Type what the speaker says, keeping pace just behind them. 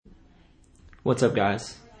What's up,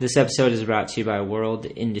 guys? This episode is brought to you by World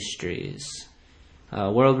Industries.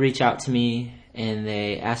 World reached out to me and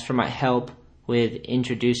they asked for my help with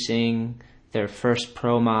introducing their first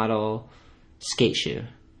pro model skate shoe.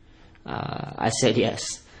 I said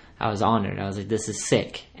yes. I was honored. I was like, this is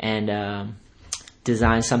sick. And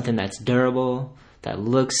design something that's durable, that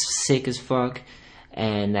looks sick as fuck,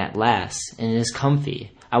 and that lasts and is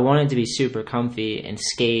comfy. I want it to be super comfy and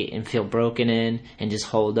skate and feel broken in and just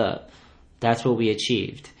hold up. That's what we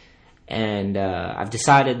achieved. And I've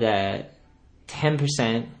decided that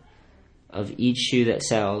 10% of each shoe that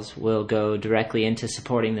sells will go directly into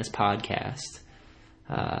supporting this podcast.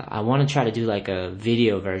 I want to try to do like a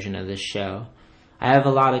video version of this show. I have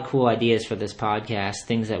a lot of cool ideas for this podcast,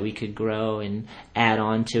 things that we could grow and add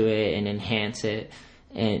on to it and enhance it.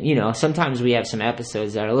 And, you know, sometimes we have some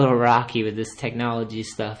episodes that are a little rocky with this technology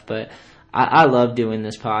stuff, but I love doing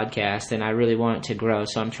this podcast and I really want it to grow,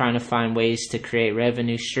 so I'm trying to find ways to create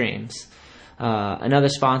revenue streams. Another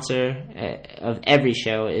sponsor of every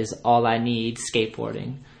show is All I Need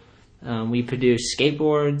Skateboarding. We produce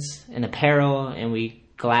skateboards and apparel, and we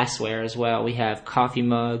glassware as well. We have coffee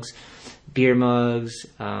mugs, beer mugs.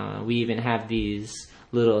 We even have these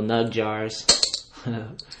little nug jars,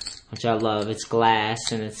 which I love. It's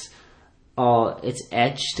glass and it's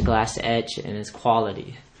etched, glass etch, and it's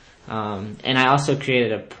quality. And I also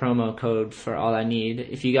created a promo code for All I Need.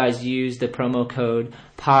 If you guys use the promo code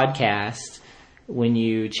podcast when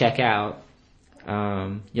you check out,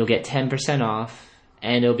 you'll get 10% off,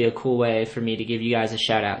 and it'll be a cool way for me to give you guys a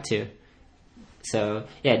shout out too. So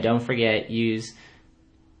yeah, don't forget, use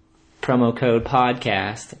promo code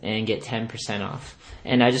podcast and get 10% off.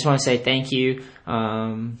 And I just want to say thank you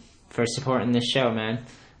for supporting this show, man.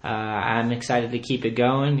 I'm excited to keep it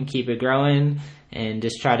going and keep it growing and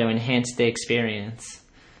just try to enhance the experience.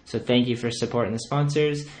 So thank you for supporting the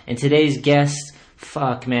sponsors. And today's guest,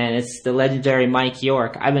 fuck man, it's the legendary Mike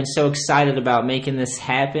York. I've been so excited about making this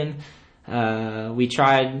happen. We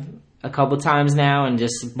tried a couple times now and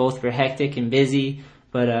just both were hectic and busy,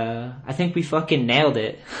 but I think we fucking nailed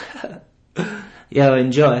it. Yo,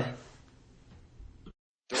 enjoy.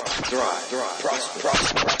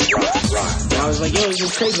 I was like, yo, this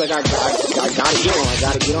is crazy. Like, I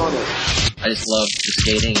gotta get on it. I just love the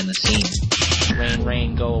skating and the scene.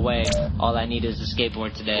 Rain, go away. All I need is a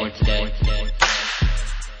skateboard today.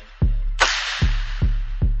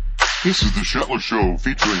 This is the Shetler Show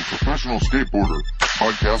featuring professional skateboarder,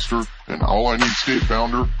 podcaster, and All I Need Skate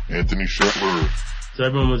founder, Anthony Shetler. So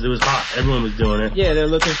it was hot. Everyone was doing it. Yeah, they're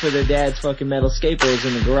looking for their dad's fucking metal skateboards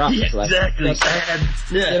in the garage. Yeah, like,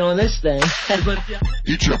 exactly. Get on this thing.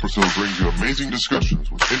 Each episode brings you amazing discussions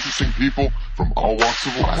with interesting people from all walks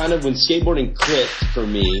of life. Kind of when skateboarding clicked for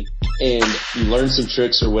me, and you learn some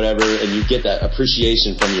tricks or whatever, and you get that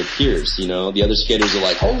appreciation from your peers, you know? The other skaters are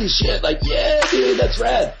like, holy shit, like, yeah, dude, that's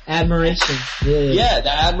rad. Admiration. Yeah, the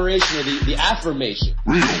admiration or the affirmation.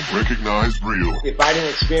 Real, recognized real. If I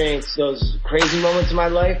didn't experience those crazy moments in my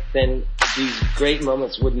life, then these great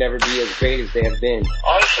moments would never be as great as they have been.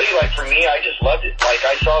 Honestly, like for me, I just loved it. Like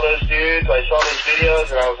I saw those dudes, I saw those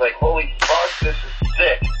videos, and I was like, holy fuck, this is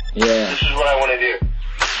sick. Yeah. This is what I want to do.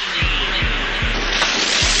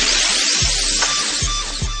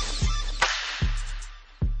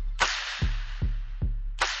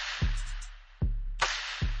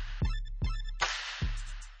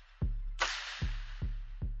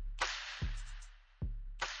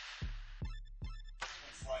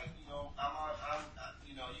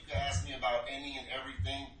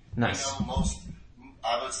 Nice. You know,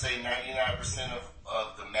 I would say 99%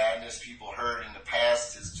 of the madness people heard in the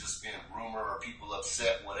past has just been rumor or people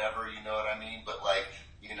upset, whatever, you know what I mean? But like,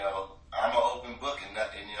 you know, I'm an open book and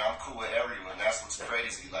you know, I'm cool with everyone. That's what's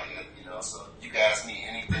crazy, like, you know, so you can ask me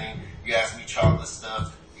anything. You can ask me chocolate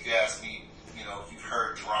stuff. You can ask me, you know, if you've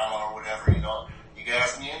heard drama or whatever, you know. You can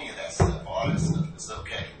ask me any of that stuff, all that stuff. It's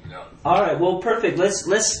okay, you know. All right, well, perfect.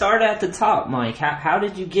 Let's start at the top, Mike. How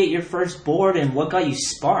did you get your first board, and what got you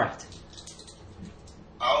sparked?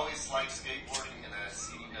 I always liked skateboarding, and I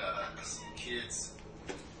seen kids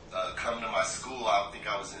come to my school. I think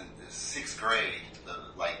I was in the 6th grade,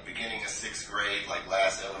 like beginning of 6th grade, like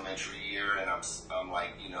last elementary year, and I'm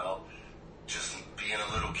like, you know, just being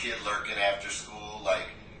a little kid lurking after school, like.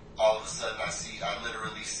 All of a sudden I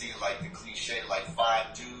literally see like the cliche, like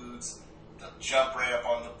 5 dudes, the jump ramp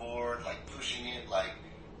on the board, like pushing it, like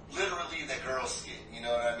literally the girl skit, you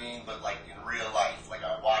know what I mean? But like in real life, like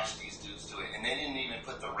I watched these dudes do it, and they didn't even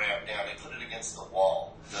put the ramp down, they put it against the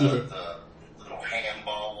wall, the little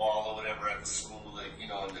handball wall or whatever at the school, like, you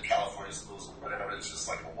know, in the California schools or whatever, it's just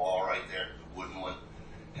like a wall right there, wooden one.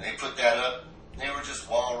 And they put that up, and they were just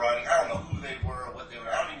wall riding. I don't know who they were or what they were.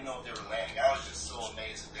 I don't even know if they were landing. I was just so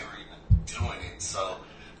amazed that they were even doing it. So,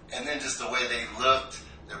 and then just the way they looked,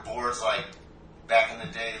 their boards, like, back in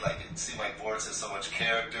the day, like, it seemed like boards had so much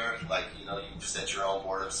character. Like, you know, you set your own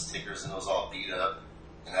board of stickers and it was all beat up.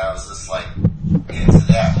 And I was just, like, into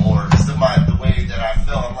that more. Just the way that I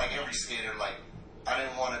felt. I'm like every skater, like, I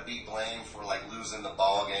didn't want to be blamed for, like, losing the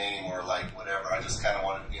ball game or, like, whatever. I just kind of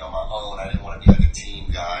wanted to be on my own. I didn't want to be, like, a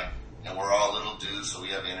team guy. And we're all little dudes, so we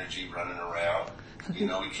have energy running around. You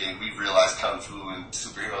know, we realized Kung Fu and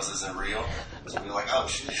superheroes isn't real. So we're like, oh,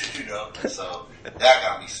 shit, you know. So that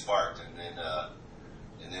got me sparked. And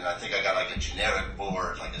then I think I got, like, a generic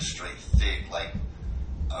board, like a straight thick, like,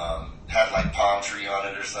 had, like, palm tree on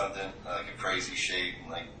it or something, like a crazy shape.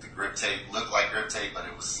 And, like, the grip tape looked like grip tape, but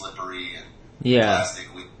it was slippery and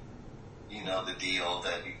plastic with, you know, the deal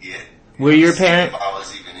that you get. Were your parents? If I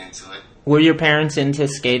was even into it. Were your parents into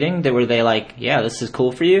skating? Were they like, yeah, this is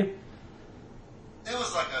cool for you? It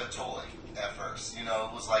was like a toy at first, you know.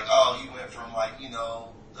 It was like, oh, he went from, like, you know,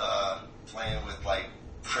 playing with, like,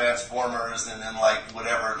 Transformers and then, like,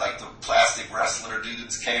 whatever, like, the plastic wrestler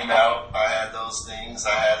dudes came out. I had those things.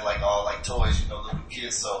 I had, like, all, like, toys, you know, little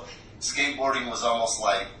kids. So skateboarding was almost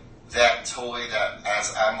like that toy that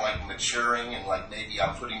as I'm, like, maturing and, like, maybe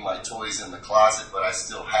I'm putting my toys in the closet, but I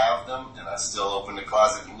still have them, and I still open the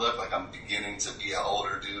closet and look like I'm beginning to be an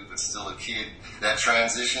older dude, but still a kid. That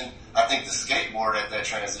transition, I think the skateboard at that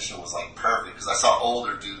transition was, like, perfect, because I saw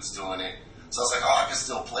older dudes doing it. So I was like, oh, I can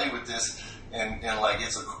still play with this, and like,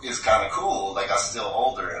 it's kind of cool. Like, I'm still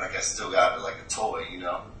older, and like, I still got it like a toy, you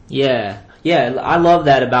know? Yeah, I love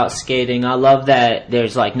that about skating. I love that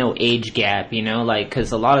there's, like, no age gap, you know, like,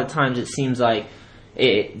 because a lot of times it seems like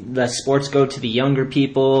the sports go to the younger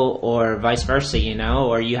people or vice versa, you know,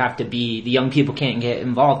 or the young people can't get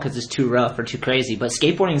involved because it's too rough or too crazy. But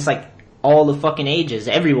skateboarding is like all the fucking ages.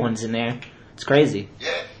 Everyone's in there. It's crazy.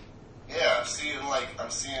 Yeah, I'm seeing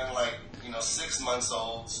like, you know, 6 months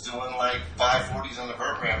olds doing like 540s on the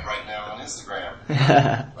vert ramp right now on Instagram.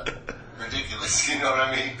 Ridiculous, you know what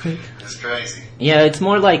I mean? It's crazy. Yeah, it's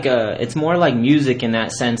more like music in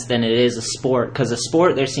that sense than it is a sport. Because a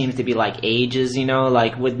sport, there seems to be like ages, you know.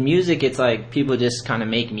 Like with music, it's like people just kind of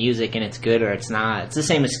make music and it's good or it's not. It's the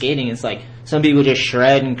same as skating. It's like some people just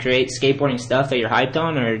shred and create skateboarding stuff that you're hyped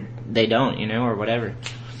on, or they don't, you know, or whatever.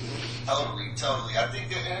 Totally. I think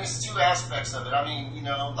that there's two aspects of it. I mean, you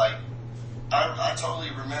know, like I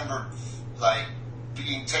totally remember like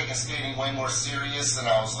taking skating way more serious, and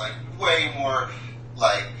I was like way more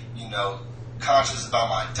like, you know, conscious about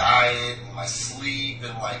my diet and my sleep,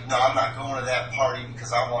 and like, no, I'm not going to that party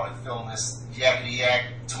because I want to film this yakety yak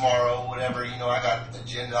tomorrow, whatever, you know, I got an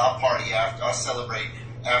agenda, I'll party after, I'll celebrate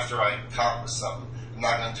after I accomplish something. I'm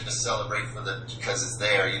not going to just celebrate because it's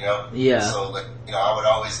there, you know? Yeah. So like, you know, I would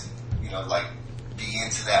always, you know, like be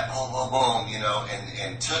into that boom, boom, boom, you know,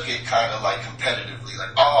 and took it kind of like competitively,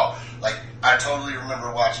 like, oh, like, I totally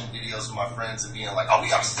remember watching videos of my friends and being like, oh, we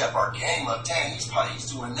gotta step our game up. Dang,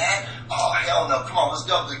 he's doing that. Oh, hell no. Come on, let's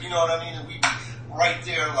go. Like, you know what I mean? And we right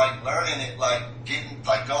there, like, learning it, like, getting,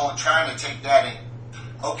 like, going, trying to take that and,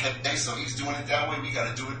 okay, so he's doing it that way. We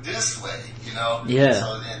gotta do it this way, you know? Yeah.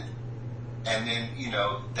 So then, you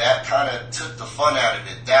know, that kind of took the fun out of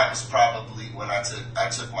it. That was probably when I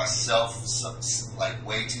took myself, like,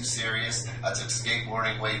 way too serious. I took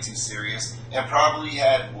skateboarding way too serious and probably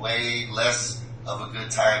had way less of a good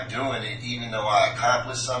time doing it, even though I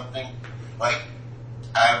accomplished something. Like,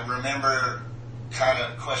 I remember kind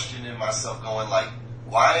of questioning myself, going like,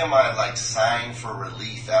 why am I, like, sighing for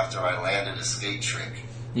relief after I landed a skate trick?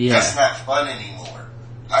 Yeah. That's not fun anymore.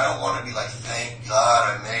 I don't want to be like, thank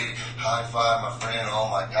God I made it, high five my friend, oh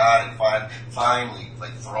my God, and finally,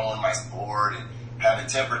 like, throwing my board and having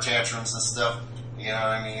temper tantrums and stuff, you know what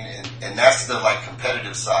I mean? And that's the, like,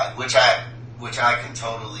 competitive side, which I can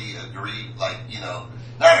totally agree, like, you know,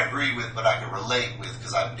 not agree with, but I can relate with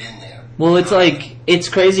because I've been there. Well, it's like, it's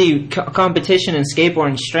crazy. Competition in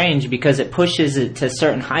skateboarding is strange because it pushes it to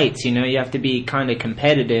certain heights, you know, you have to be kind of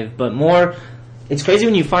competitive, but more. It's crazy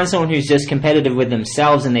when you find someone who's just competitive with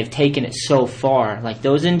themselves and they've taken it so far. Like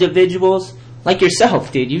those individuals, like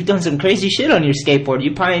yourself, dude. You've done some crazy shit on your skateboard.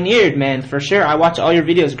 You pioneered, man, for sure. I watch all your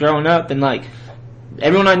videos growing up, and like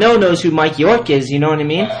everyone I know knows who Mike York is. You know what I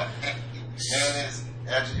mean?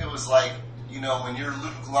 It was like, you know, when you're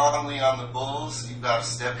Luke Longley on the Bulls, you got to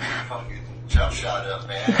step your fucking jump shot up,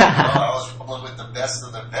 man. You know, I was rolling with the best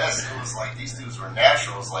of the best. It was like these dudes were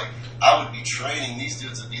naturals. Like I would be training, these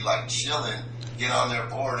dudes would be like chilling, get on their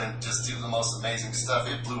board and just do the most amazing stuff.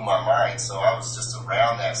 It blew my mind. So I was just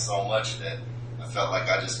around that so much that felt like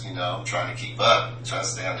I just, trying to keep up, trying to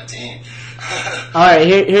stay on the team. All right,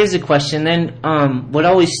 here's a question then. What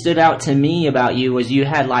always stood out to me about you was you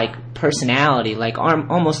had like personality, like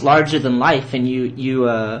almost larger than life, and you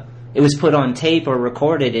it was put on tape or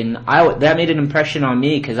recorded, and that made an impression on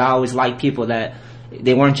me because I always liked people that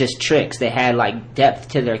they weren't just tricks; they had like depth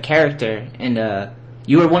to their character, and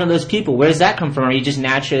you were one of those people. Where does that come from? Are you just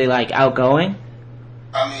naturally like outgoing?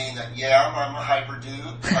 I mean, yeah, I'm a hyper dude.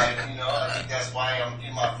 Like, I think that's why I'm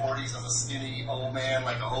in my 40s as a skinny old man,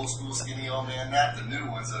 like an old school skinny old man, not the new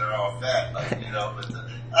ones that are all fat, like, but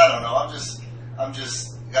I don't know.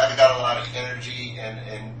 I got a lot of energy and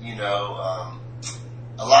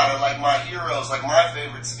a lot of like my heroes, like my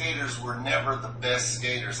favorite skaters were never the best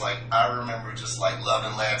skaters. Like I remember just like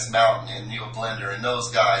loving Lance Mountain and Neil Blender and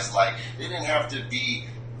those guys. Like they didn't have to be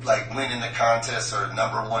like winning the contest or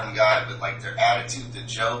number one guy, but like their attitude, the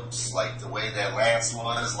jokes, like the way that Lance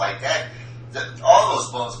was, like that all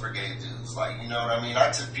those Bones Brigade dudes, like, you know what I mean? I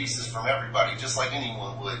took pieces from everybody, just like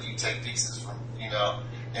anyone would. You take pieces from,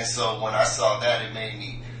 and so when I saw that, it made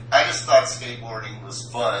me, I just thought skateboarding was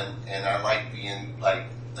fun, and I like being like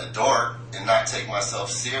a dork and not take myself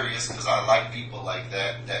serious, because I like people like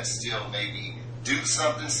that still maybe do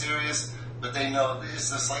something serious, but they know it's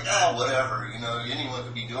just like, whatever, anyone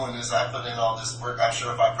could be doing this. I put in all this work. I'm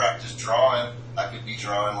sure if I practiced drawing, I could be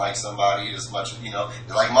drawing like somebody as much,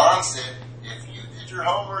 like Mom said, if you did your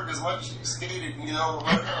homework as much as you skated,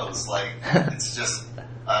 what else? Like, it's just,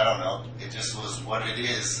 I don't know. It just was what it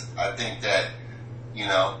is. I think that,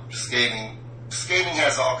 skating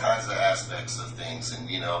has all kinds of aspects of things, and,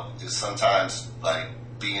 sometimes, like,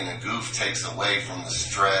 being a goof takes away from the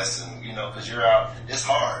stress, and, because you're out, it's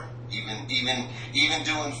hard. Even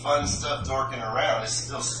doing fun stuff, dorking around, it's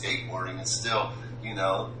still skateboarding. It's still,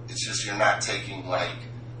 it's just you're not taking like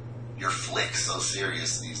your flicks so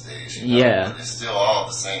serious these days. Yeah, but it's still all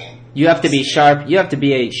the same. You have to be sharp. You have to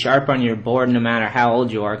be sharp on your board, no matter how old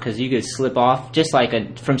you are, because you could slip off just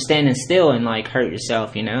like from standing still and like hurt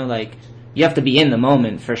yourself. Like you have to be in the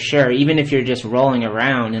moment for sure. Even if you're just rolling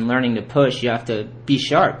around and learning to push, you have to be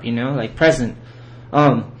sharp. Like present.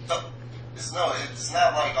 It's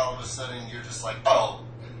not like all of a sudden you're just like, oh,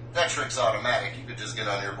 that trick's automatic. You could just get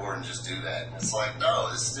on your board and just do that. And it's like, no,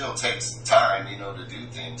 it still takes time, to do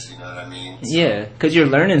things. You know what I mean? So, yeah, because you're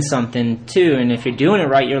learning something too, and if you're doing it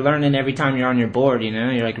right, you're learning every time you're on your board.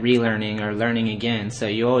 You're like relearning or learning again. So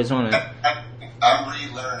you always want to. I'm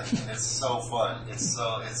relearning, and it's so fun. It's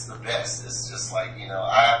the best. It's just like,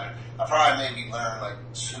 I probably maybe learned like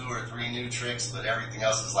 2 or 3 new tricks, but everything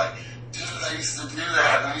else is like, dude, I used to do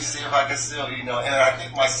that. Let me see if I can still, and I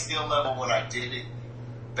think my skill level when I did it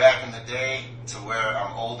back in the day to where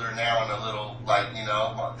I'm older now and a little, like,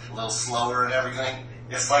 a little slower and everything,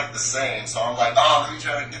 it's like the same. So I'm like, let me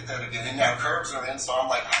try to get that again. And now curves are in, so I'm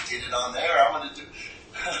like, I did it on there. I'm going to do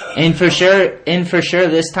And for sure,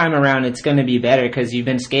 this time around it's going to be better because you've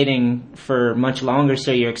been skating for much longer,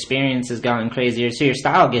 so your experience has gotten crazier. So your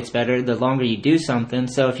style gets better the longer you do something.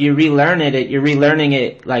 So if you relearn it, you're relearning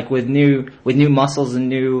it like with new muscles and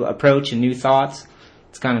new approach and new thoughts.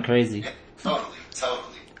 It's kind of crazy. Yeah, totally.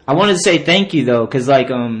 I wanted to say thank you though, because I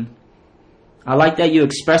like that you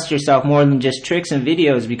expressed yourself more than just tricks and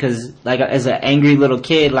videos. Because like as an angry little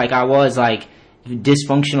kid, like I was, like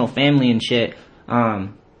dysfunctional family and shit. I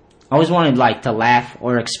always wanted like to laugh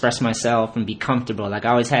or express myself and be comfortable. Like I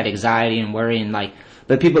always had anxiety and worry and like,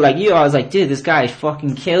 but people like you, I was like, dude, this guy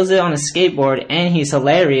fucking kills it on a skateboard and he's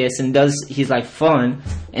hilarious and he's like fun.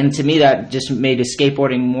 And to me that just made the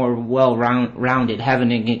skateboarding more well-rounded,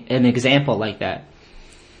 having an example like that.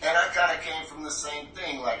 And I kind of came from the same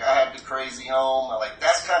thing. Like I had the crazy home. Like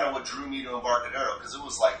that's kind of what drew me to Embarcadero, because it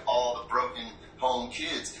was like all the broken home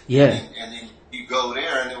kids. Yeah. And then you go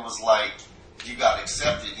there and it was like, you got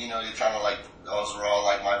accepted, you kind of like, those were all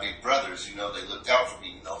like my big brothers, they looked out for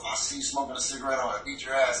me, if I see you smoking a cigarette, I'm gonna beat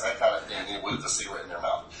your ass, that kind of thing, and with the cigarette in their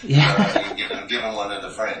mouth. Yeah. Giving one to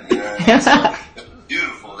the friend, what I mean? So, it was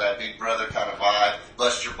beautiful, that big brother kind of vibe,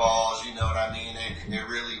 bust your balls, you know what I mean? They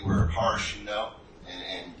really were harsh, and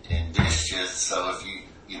it's just, so if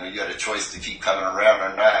you had a choice to keep coming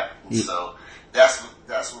around or not, and so that's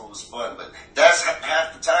what was fun, but that's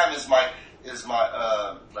half the time is my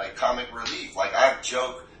like comic relief. Like I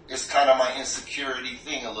joke, it's kind of my insecurity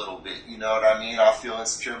thing a little bit, you know what I mean? I'll feel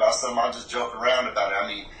insecure about something, I'll just joke around about it. I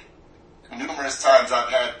mean, numerous times I've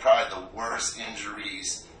had probably the worst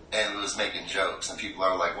injuries and was making jokes, and people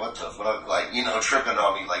are like, what the fuck? Like, tripping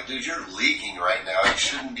on me, like, dude, you're leaking right now, you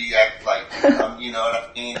shouldn't be acting like, you know what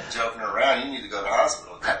I mean, joking around, you need to go to the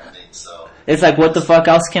hospital type of thing, so. It's like, what the fuck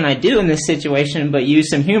else can I do in this situation but use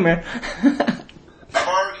some humor? I've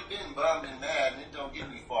already been bummed and mad, and it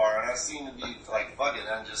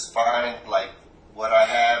just find like what I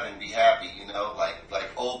have and be happy, you know, like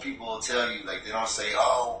old people will tell you, like they don't say,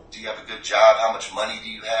 oh, do you have a good job? How much money do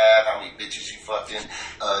you have? How many bitches you fucking,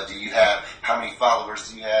 do you have? How many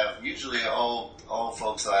followers do you have? Usually old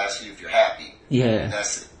folks will ask you if you're happy. Yeah. And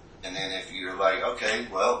that's it. And then if you're like, okay,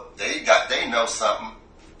 well, they know something.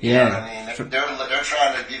 You Yeah. know what I mean? They're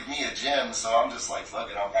trying to give me a gem, so I'm just like, fuck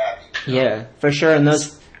it, I'm happy. You know? Yeah, for sure. And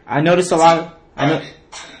I notice a lot.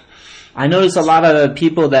 I notice a lot of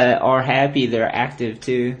people that are happy. They're active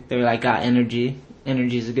too. They're like got energy.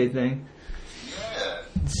 Energy is a good thing. Yeah.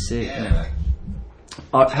 It's sick. Yeah.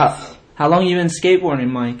 Man. How long you been skateboarding,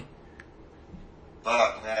 Mike?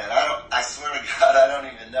 Fuck, man. I swear to God, I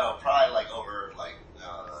don't even know. Probably like over, like,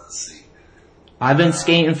 let's see. I've been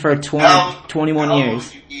skating for 21 how years. old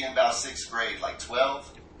would you be in about 6th grade? Like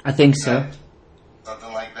 12? I think so.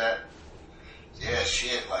 Something like that? Yeah,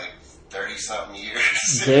 shit, like 30-something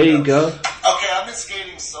years. There you go. Okay, I've been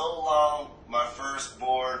skating so long, my first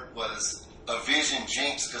board was a Vision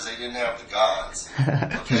Jinx because they didn't have the Gons.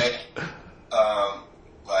 Okay?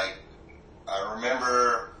 Like, I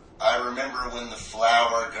remember when the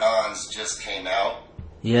Flower Gons just came out.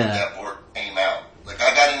 Yeah. That board came out. Like,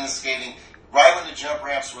 I got into skating right when the jump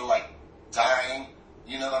ramps were, like, dying,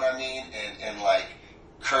 you know what I mean? And like,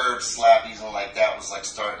 curb slappies and like that was, like,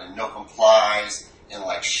 starting to no complies and,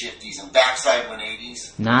 like, shifties and backside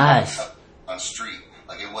 180s. Nice. On street.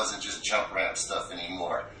 Like, it wasn't just jump ramp stuff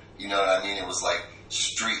anymore. You know what I mean? It was, like,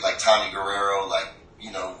 street, like Tommy Guerrero, like,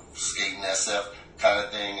 you know, skating SF kind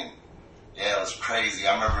of thing. And, yeah, it was crazy.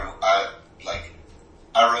 I remember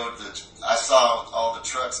I saw all the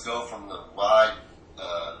trucks go from the wide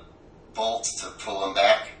bolts to pull them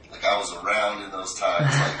back. Like, I was around in those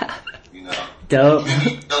times, like, you know. Dope. And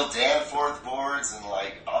you built Danforth boards and,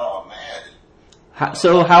 like, oh, man.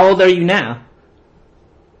 So how old are you now?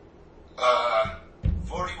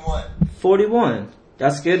 41. 41.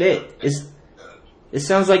 That's good. It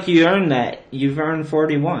sounds like you earned that. You've earned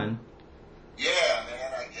 41. Yeah,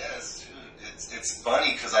 man, I guess. Dude, it's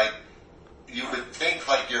funny because you would think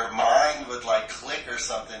like your mind would like click or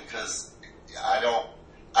something because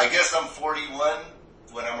I guess I'm 41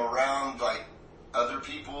 when I'm around like other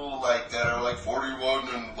people like that are like 41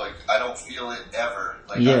 and like I don't feel it ever.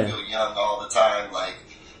 Like I feel young all the time. Like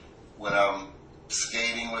when I'm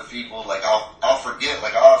skating with people, like I'll forget.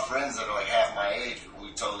 Like I'll have friends that are like half my age, but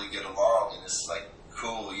we totally get along, and it's like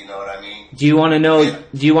cool. You know what I mean? Do you want to know? Yeah.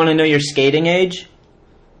 Do you want to know your skating age?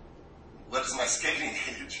 What is my skating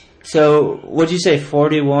age? So what'd you say?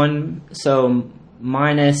 41. So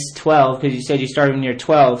minus 12 because you said you started when you're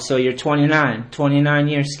 12. So you're 29. 29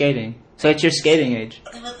 years skating. So it's your skating age.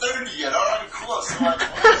 I'm not even 30 yet. All right, cool.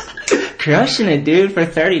 So crushing it, dude. For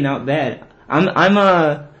 30, not bad.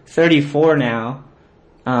 I'm 34 now.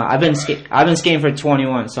 I've been skating for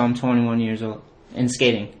 21, so I'm 21 years old and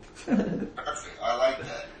skating. Perfect. I like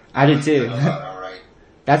that. I do too. All right.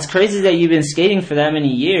 That's crazy that you've been skating for that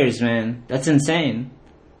many years, man. That's insane.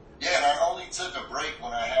 Yeah, and I only took a break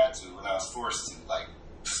when I had to, when I was forced to, like,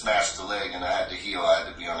 smash the leg and I had to heal. I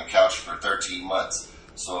had to be on the couch for 13 months.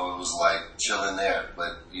 So it was, like, chilling there,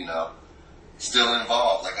 but, you know, still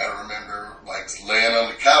involved. Like, I remember, like, laying on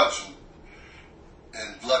the couch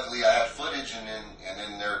and luckily I had footage and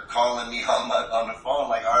then they're calling me on the phone,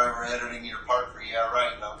 like, all right, we're editing your part for you. Yeah,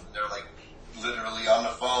 right. And they're, like, literally on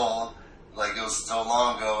the phone. Like, it was so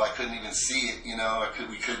long ago, I couldn't even see it, you know,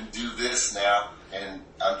 we couldn't do this now. And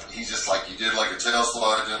he's just like, you did like a tail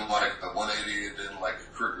slide, then like a 180, then like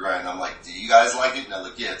a crook grind. I'm like, do you guys like it? And they're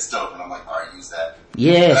like, yeah, it's dope. And I'm like, all right, use that.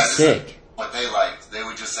 Yeah, sick. What they liked, they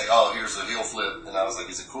would just say, oh, here's a heel flip. And I was like,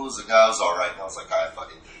 is it cool as it goes? All right. And I was like, all right,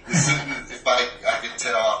 fuck it. If I could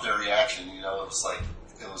tell off their reaction, you know, it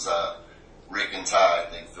was Rick and Ty, I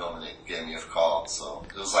think, filming it, gave me a call. So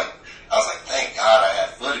it was like, I was like, thank God I had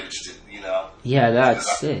footage to, you know. Yeah,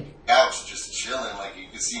 that's sick. Couch just chilling, like you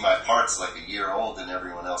could see my parts like a year old than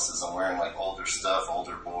everyone else's. I'm wearing like older stuff,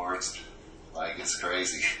 older boards. Like it's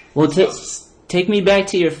crazy. Well, take me back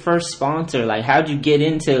to your first sponsor. Like, how'd you get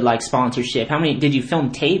into like sponsorship? How many did you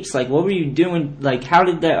film tapes? Like, what were you doing? Like, how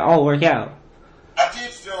did that all work out? I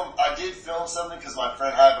did film something because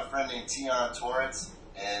I have a friend named Tion Torres,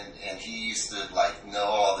 and he used to like know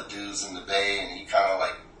all the dudes in the Bay, and he kind of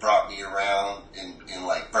like brought me around in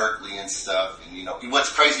like Berkeley and stuff. And you know,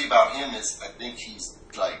 what's crazy about him is I think he's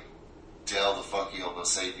like Dale the Funky Obo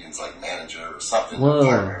Sapiens like manager or something.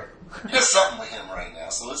 Whoa. There's something with him right now.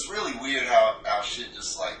 So it's really weird how shit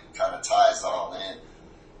just like kind of ties all in.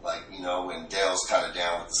 Like, you know, when Dale's kind of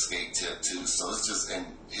down with the skate tip too. So it's just in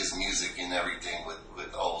his music and everything with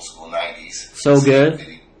old school 90s. So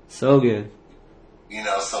good. So good. You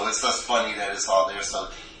know, so it's just funny that it's all there. So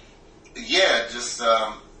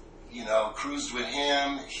cruised with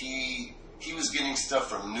him. He was getting stuff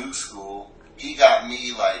from New School. He got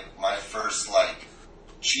me, like, my first, like,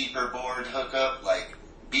 cheaper board hookup, like,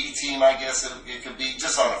 B-Team, I guess it could be,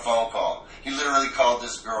 just on a phone call. He literally called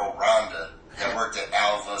this girl, Rhonda, that worked at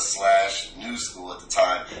Alva/New School at the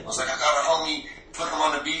time. I was like, I got a homie, put him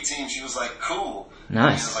on the B-Team. She was like, cool.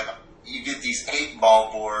 Nice. He was like, you get these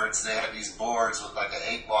 8-ball boards. They have these boards with, like, an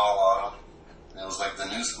 8-ball on them. It was like the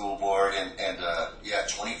New School board, and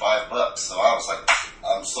 $25. So I was like,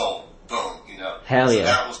 I'm sold. Boom, Hell yeah. So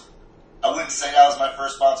that was, I wouldn't say that was my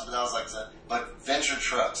first sponsor, but that was like, but Venture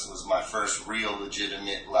Trucks was my first real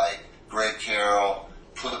legitimate, like, Greg Carroll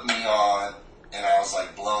put me on, and I was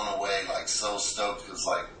like blown away, like so stoked, because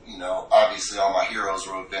like, obviously all my heroes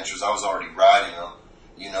rode Ventures. I was already riding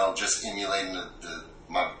them, just emulating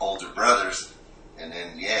my older brothers. And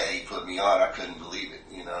then, he put me on. I couldn't believe it.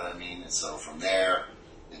 You know what I mean? And so from there,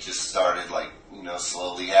 it just started, like,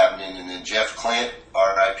 slowly happening. And then Jeff Clint,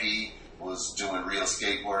 R.I.P., was doing real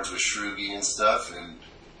skateboards with Shroogie and stuff. And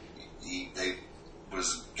they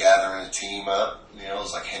was gathering a team up. It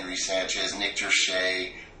was like Henry Sanchez, Nick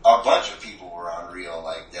Tershey. A bunch of people were on real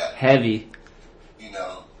like that. Heavy.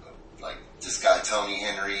 Like this guy, Tony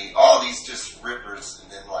Henry. All these just rippers.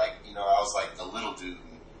 And then, like, I was like the little dude.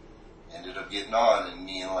 Ended up getting on, and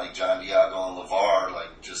me and like John Diago and LeVar,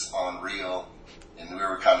 like, just on real, and we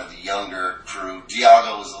were kind of the younger crew.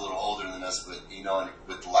 Diago was a little older than us, but and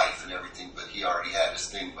with life and everything, but he already had his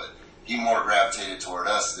thing, but he more gravitated toward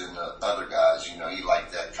us than the other guys. He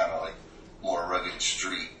liked that kind of like more rugged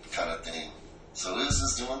street kind of thing. So it was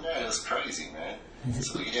just doing that. It was crazy, man.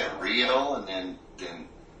 So Rio, and then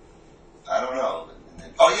I don't know.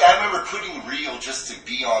 I remember quitting Real just to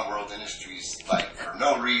be on World Industries, like, for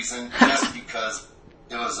no reason, just because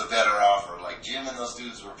it was a better offer. Like, Jim and those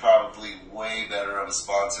dudes were probably way better of a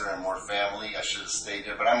sponsor and more family. I should have stayed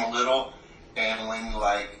there, but I'm a little, and when,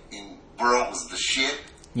 like, Burl was the shit,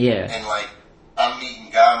 and, like, I'm meeting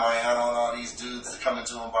Guy Mariano and all these dudes coming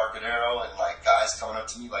to Embarcadero, and, like, guys coming up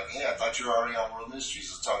to me like, hey, I thought you were already on World Industries.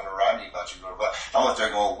 I was talking to Rodney about you, blah, blah. I went there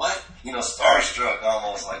going, what? Starstruck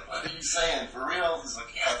almost, like, what are you saying? For real? He's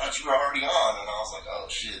like, yeah, I thought you were already on. And I was like, oh,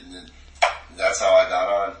 shit. And then that's how I got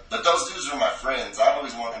on. But those dudes were my friends. I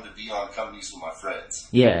always wanted to be on companies with my friends.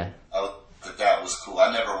 Yeah. That was cool.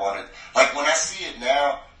 I never wanted, like, when I see it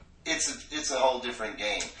now, it's a whole different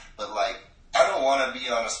game. But, like, I don't want to be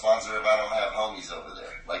on a sponsor if I don't have homies over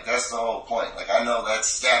there. Like, that's the whole point. Like, I know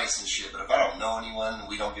that's status and shit, but if I don't know anyone and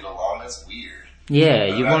we don't get along, that's weird. Yeah,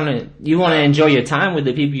 you want to enjoy your time with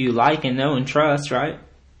the people you like and know and trust, right?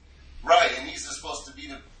 Right, and these are supposed to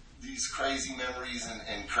be these crazy memories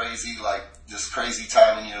and crazy, like, this crazy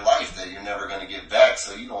time in your life that you're never going to get back,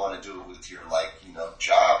 so you don't want to do it with your, like,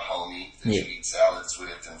 job homie that you eat salads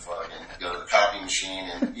with and fucking go to the copy machine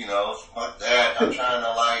and, fuck that. I'm trying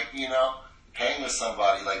to, like, hang with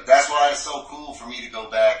somebody. Like, that's why it's so cool for me to go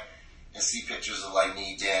back and see pictures of, like,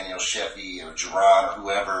 me, Daniel, Sheffy, or Jerron, or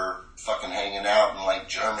whoever fucking hanging out in, like,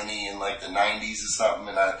 Germany in, like, the 90s or something,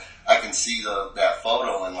 and I can see that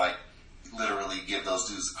photo and, like, literally give those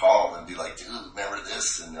dudes a call and be like, dude, remember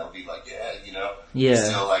this? And they'll be like, yeah, Yeah.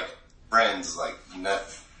 Still, like, friends, like,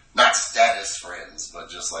 not status friends, but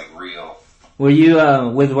just, like, real. Were you,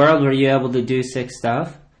 with World, were you able to do sick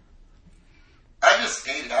stuff? I just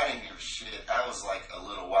skated. I didn't give a shit. I was like a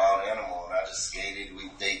little wild animal, and I just skated.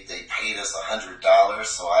 They paid us $100,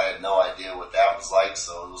 so I had no idea what that was like.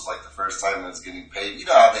 So it was like the first time I was getting paid. You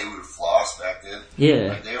know how they would floss back then? Yeah.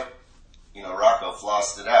 Like Rocco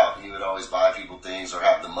flossed it out. He would always buy people things or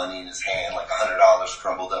have the money in his hand, like $100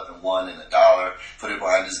 crumbled up in one and $1, put it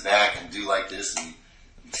behind his back and do like this and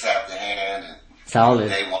tap the hand. And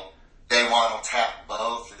solid. Daywan will tap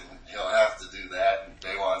both, and he'll have to do that. And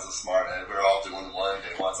Daywan's a smart head. We're all doing one.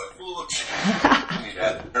 Daywan's like, ooh, give me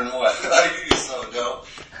that. And what? You're so dope.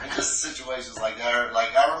 And just situations like that.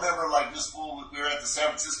 Like, I remember, like, this fool, we were at the San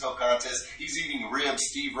Francisco contest. He's eating ribs,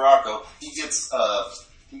 Steve Rocco. He gets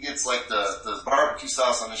like the barbecue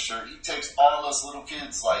sauce on his shirt. He takes all us little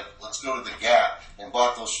kids, like, let's go to the Gap, and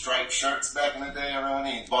bought those striped shirts back in the day. Everyone,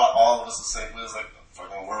 he bought all of us the same. It was like a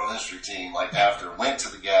fucking World History team. Like, after, went to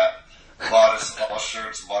the Gap, bought us all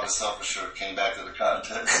shirts, bought himself a shirt, came back to the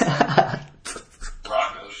contest.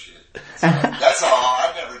 Rocco shit. So, that's all.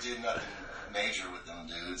 I never did nothing major with them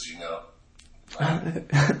dudes, Like,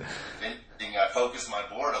 I focused my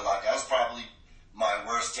board a lot. That was probably my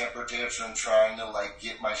worst temper tantrum, trying to, like,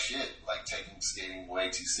 get my shit, like, taking skating way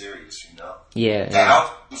too serious, Yeah. The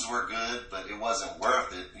outcomes were good, but it wasn't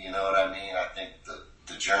worth it, you know what I mean? I think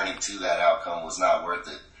the journey to that outcome was not worth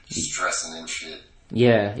it, stressing and shit.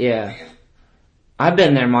 Yeah. I've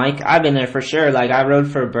been there, Mike. I've been there for sure. Like, I rode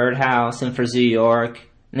for Birdhouse and for Zoo York,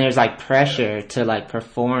 and there's, like, pressure to, like,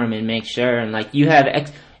 perform and make sure. And, like, you have,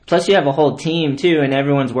 plus you have a whole team, too, and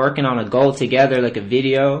everyone's working on a goal together, like a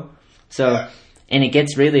video. So, and it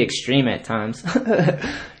gets really extreme at times.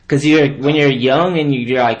 Because when you're young and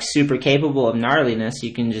you're, like, super capable of gnarliness,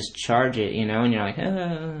 you can just charge it, you know, and you're like,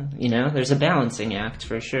 you know, there's a balancing act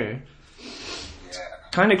for sure.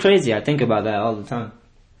 Kind of crazy. I think about that all the time.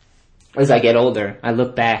 As I get older, I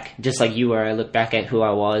look back, just like you were, I look back at who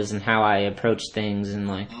I was and how I approached things, and,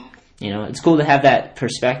 like, you know, it's cool to have that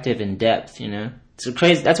perspective and depth, you know? It's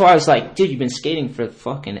crazy. That's why I was like, dude, you've been skating for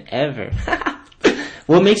fucking ever.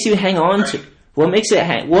 What makes you hang on to, what makes you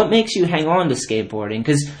hang on to skateboarding?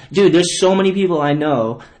 Cause, dude, there's so many people I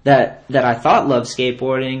know that I thought loved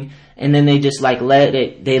skateboarding, and then they just, like, let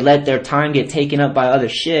their time get taken up by other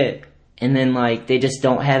shit. And then, like, they just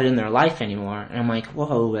don't have it in their life anymore. And I'm like,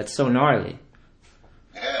 whoa, that's so gnarly.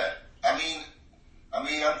 Yeah.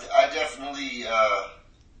 I definitely,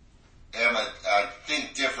 I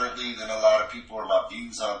think differently than a lot of people, or my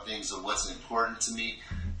views on things of what's important to me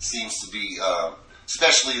seems to be,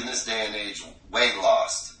 especially in this day and age, way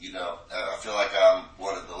lost, you know. I feel like I'm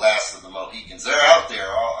one of the last of the Mohicans. They're out there,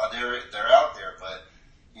 they're out there, but,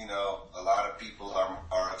 you know, a lot of people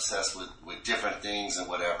are obsessed with different things and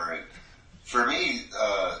whatever. And for me,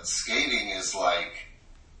 skating is like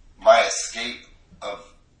my escape of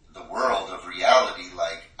the world, of reality.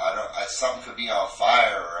 Like, something could be on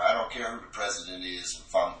fire, or I don't care who the president is,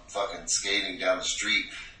 if I'm fucking skating down the street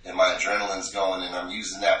and my adrenaline's going and I'm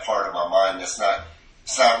using that part of my mind. It's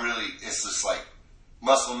not really, it's just like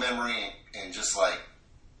muscle memory and just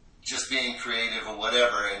being creative or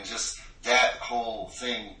whatever, and just that whole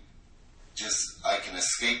thing. Just, I can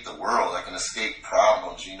escape the world. I can escape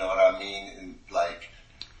problems, you know what I mean?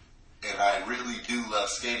 And I really do love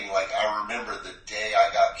skating. Like, I remember the day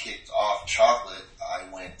I got kicked off chocolate,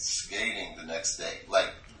 I went skating the next day. Like,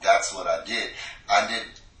 that's what I did. I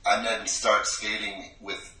didn't start skating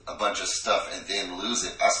with a bunch of stuff and then lose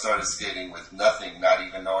it. I started skating with nothing, not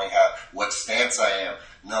even knowing what stance I am,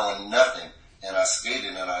 knowing nothing. And I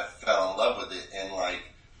skated and I fell in love with it. And, like,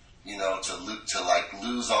 you know, to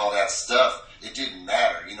lose all that stuff, it didn't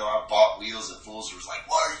matter. You know, I bought wheels and fools was like,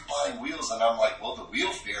 why are you buying wheels? And I'm like, well, the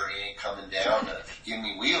wheel fairy ain't coming down to give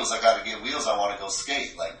me wheels. I gotta get wheels. I want to go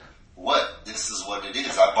skate. Like, what? This is what it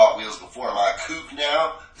is. I bought wheels before. Am I a kook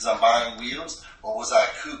now because I'm buying wheels? Or was I a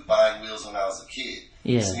kook buying wheels when I was a kid?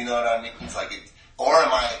 Yeah. So, you know what I mean? It's like, or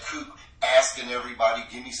am I a kook asking everybody,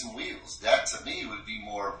 give me some wheels? That to me would be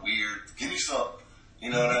more weird. Give me some.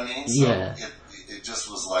 You know what I mean? So yeah. It just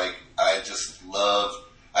was like, I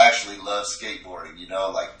actually love skateboarding, you know,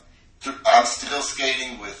 like, I'm still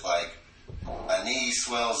skating with, like, my knee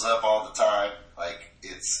swells up all the time, like,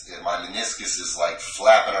 my meniscus is, like,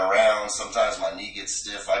 flapping around, sometimes my knee gets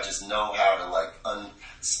stiff, I just know how to, like,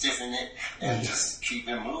 unstiffen it and just keep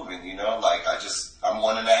it moving, you know, like, I'm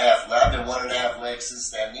 1.5, I've been 1.5 legs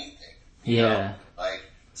since that knee thing, you know? Like,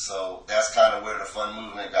 so that's kind of where the fun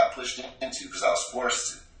movement got pushed into, because I was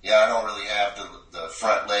forced to. Yeah, I don't really have the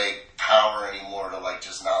front leg power anymore to, like,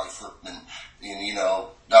 just nollie flip and you know,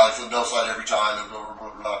 nollie flip no slide every time and blah, blah,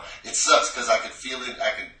 blah, blah. It sucks because I could feel it, I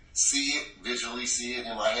could see it, visually see it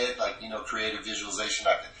in my head, like, you know, creative visualization.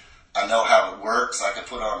 I know how it works. I could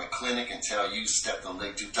put on a clinic and tell you step the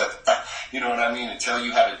leg, do that, you know what I mean, and tell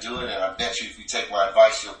you how to do it. And I bet you if you take my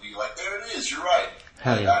advice, you'll be like, there it is, you're right.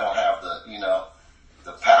 Hell yeah. I don't have the, you know,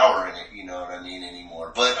 the power in it, you know what I mean,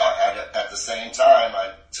 anymore. But at the same time,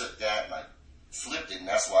 I took that and I flipped it, and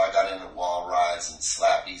that's why I got into wall rides and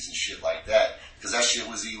slappies and shit like that, because that shit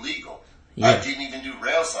was illegal. Yeah. I didn't even do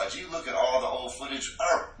rail slides. You look at all the old footage,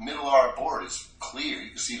 our middle of our board is clear. You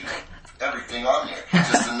can see everything on there.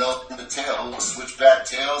 Just the note in the tail, switchback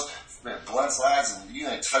tails, blunt slides, and you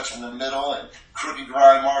ain't touching the middle, and crooked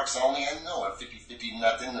grind marks only. I know at 50-50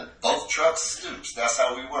 nothing. Both trucks stoops. That's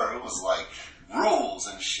how we were. It was like rules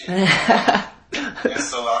and shit. And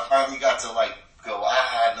so I finally got to, like, go,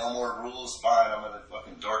 no more rules, fine, I'm gonna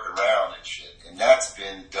fucking dork around and shit. And that's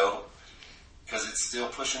been dope, because it's still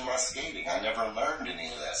pushing my skating. I never learned any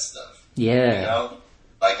of that stuff. Yeah. You know?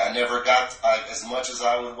 Like, I never got, as much as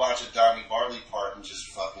I would watch a Donnie Barley part and just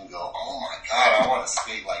fucking go, oh my god, I want to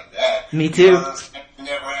skate like that. Me too. I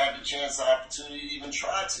never had the chance or opportunity to even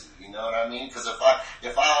try to, you know what I mean? Because if I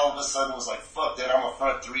all of a sudden was like, fuck that, I'm a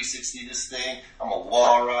front 360 this thing, I'm a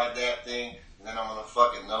wall ride that thing, and then I'm gonna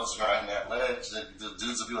fucking nose grind that ledge, the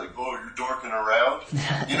dudes will be like, oh, you're dorking around?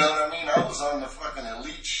 You know what I mean? I was on the fucking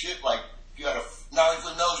elite shit, like, you got a nollie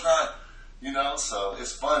foot nose grind, you know? So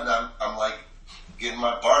it's fun. I'm like, getting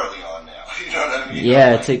my barley on now. You know what I mean?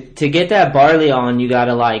 Yeah, like, to get that barley on, you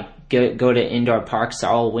gotta like go to indoor parks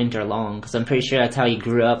all winter long, because I'm pretty sure that's how you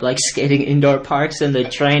grew up, like skating indoor parks in the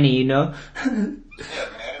tranny, you know? Yeah,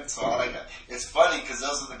 man. So like, it's funny because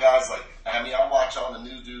those are the guys. Like, I mean, I watch all the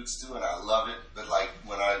new dudes too, and I love it. But like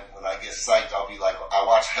when I get psyched, I'll be like, I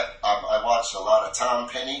watch a lot of Tom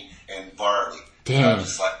Penny and Barley. Damn. I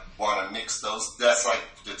just like want to mix those. That's like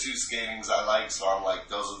the two skatings I like. So I'm like,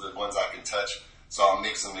 those are the ones I can touch. So I'll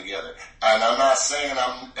mix them together. And I'm not saying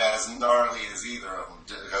I'm as gnarly as either of them,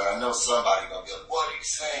 because I know somebody gonna be like, what are you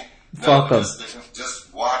saying? Fuck them.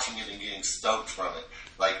 Just watching it and getting stoked from it.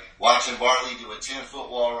 Like, watching Barley do a 10-foot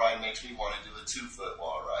wall ride makes me want to do a 2-foot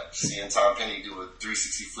wall ride. Seeing Tom Penny do a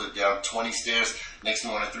 360 flip down 20 stairs makes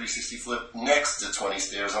me want a 360 flip next to 20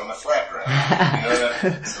 stairs on the flat ground. You know what I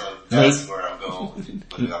mean? So that's where I'm going with it.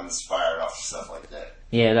 But I'm inspired off of stuff like that.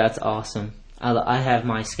 Yeah, that's awesome. I have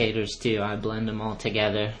my skaters too. I blend them all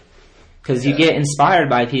together. Because you get inspired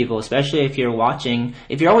by people, especially if you're watching.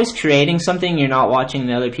 If you're always creating something, you're not watching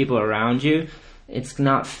the other people around you. It's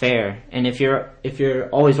not fair. And if you're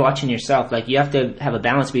always watching yourself, like, you have to have a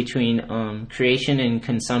balance between creation and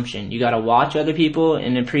consumption. You got to watch other people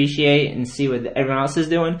and appreciate and see what everyone else is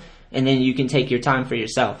doing, and then you can take your time for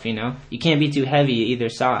yourself. You know, you can't be too heavy either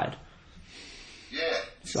side. Yeah,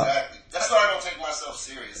 exactly. That's why I don't take myself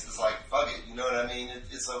serious. It's like, fuck it. You know what I mean?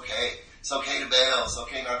 It's okay. It's okay to bail. It's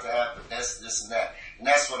okay not to have the best, this and that. And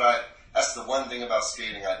that's the one thing about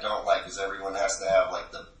skating I don't like, is everyone has to have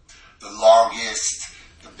like the longest,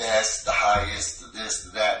 the best, the highest, the this,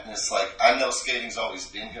 the that. And it's like, I know skating's always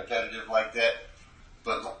been competitive like that,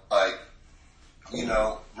 but like, you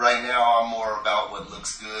know, right now I'm more about what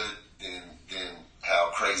looks good than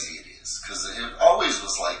how crazy it is. Because it always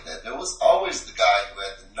was like that. There was always the guy who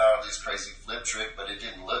had the gnarliest crazy flip trick, but it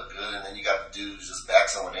didn't look good. And then you got the dude who just backed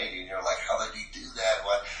someone 80, and you're like, how did he do that?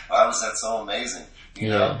 Why was that so amazing? You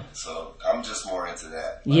know? So I'm just more into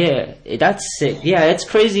that. Yeah, that's sick. Yeah, it's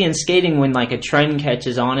crazy in skating when like a trend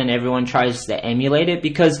catches on and everyone tries to emulate it,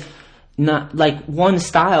 because not like one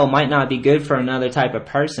style might not be good for another type of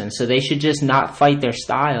person. So they should just not fight their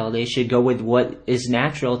style. They should go with what is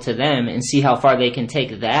natural to them and see how far they can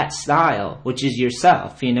take that style, which is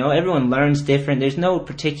yourself. You know, everyone learns different. There's no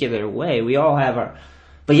particular way. We all have our,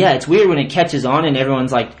 but yeah, it's weird when it catches on and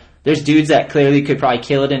everyone's like, there's dudes that clearly could probably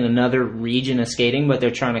kill it in another region of skating, but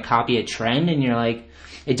they're trying to copy a trend, and you're like,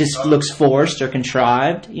 it just looks forced or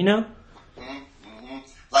contrived, you know? Mm-hmm.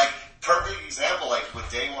 Like, perfect example, like with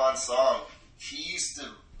Daewon Song, he used to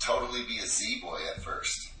totally be a Z-boy at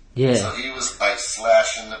first. Yeah. So he was like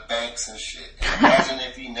slashing the banks and shit. And imagine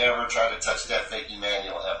if he never tried to touch that fake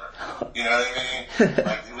Emmanuel ever. You know what I mean?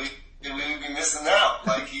 Like, we'd be missing out.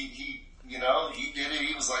 Like, he, you know, he did it.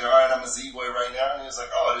 He was like, all right, I'm a Z-boy right now. And he was like,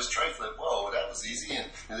 oh, this tray flip. Whoa, that was easy.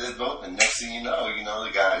 And then both. And next thing you know,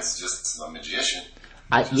 the guy's just a magician.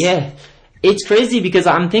 Yeah. It's crazy because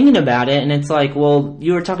I'm thinking about it, and it's like, well,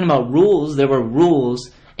 you were talking about rules. There were rules.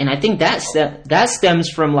 And I think that stems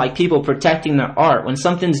from like people protecting their art. When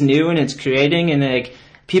something's new and it's creating, and like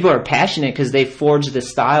people are passionate because they forged the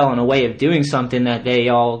style and a way of doing something that they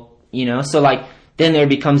all, you know. So like then there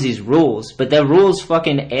becomes these rules, but the rules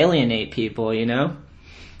fucking alienate people, you know,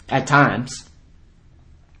 at times.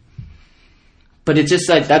 But it's just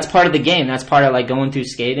like that's part of the game. That's part of like going through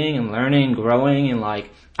skating and learning and growing, and like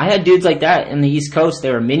I had dudes like that in the East Coast. They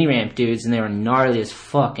were mini ramp dudes, and they were gnarly as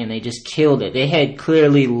fuck, and they just killed it. They had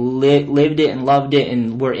clearly lived it and loved it,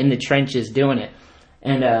 and were in the trenches doing it.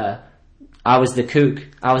 And I was the kook.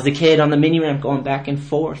 I was the kid on the mini ramp going back and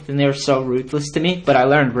forth, and they were so ruthless to me. But I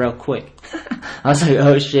learned real quick. I was like,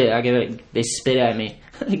 oh shit! They spit at me.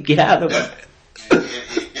 Get out of the way.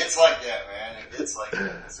 It's like that, man. It's like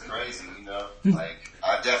that. It's crazy, you know. Like,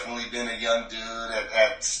 I've definitely been a young dude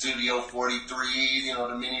at Studio 43, you know,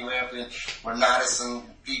 the mini ramp, and where Nodis and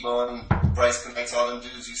Debo and Bryce Connects, all them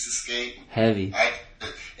dudes used to skate. Heavy.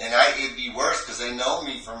 It'd be worse because they know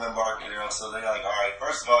me from Embarcadero, so they're like, all right,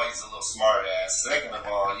 first of all, he's a little smart ass. Second of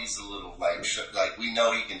all, he's a little, like we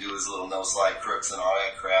know he can do his little no-slide crooks and all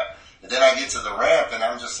that crap. And then I get to the ramp, and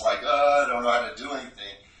I'm just like, I don't know how to do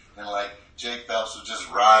anything. And, like, Jake Phelps would just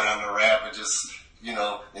ride on the ramp and just, you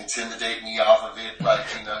know, intimidate me off of it. Like,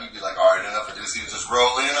 you know, he'd be like, all right, enough of this. He would just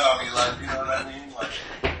roll in on me, like, you know what I mean? Like,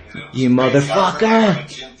 you motherfucker. Like,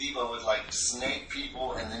 Jim Debo would, like, snake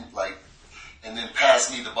people and then pass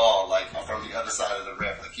me the ball, like, from the other side of the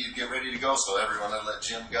ramp. Like, he'd get ready to go, so everyone would let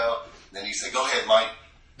Jim go. And then he'd say, go ahead, Mike.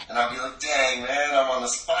 And I'd be like, dang, man, I'm on the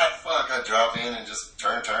spot. Fuck. I'd drop in and just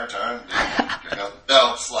turn. Here comes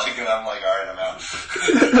Phelps, like, and I'm like, all right, I'm out.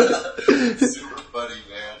 Super funny,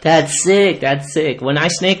 man. That's sick. That's sick. When I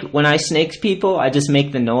snake people, I just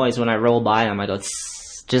make the noise when I roll by them. I go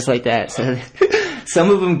tss, just like that. So some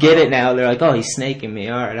of them get it now. They're like, "Oh, he's snaking me."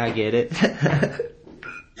 All right, I get it. Yeah,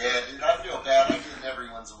 dude, I feel bad. I get in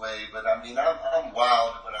everyone's way, but I mean, I'm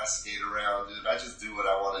wild when I skate around, dude. I just do what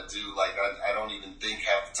I want to do. Like, I don't even think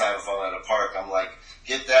half the time if I'm at a park. I'm like,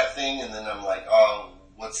 hit that thing, and then I'm like, oh,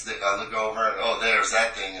 what's the? I look over and oh, there's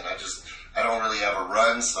that thing, and I don't really have a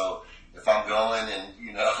run, so. If I'm going and,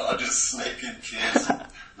 you know, I'm just snaking kids,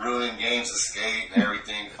 ruining games of skate and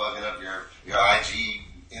everything, fucking up your IG,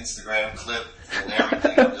 Instagram clip and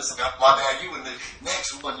everything. I'm just like, my bad, you in the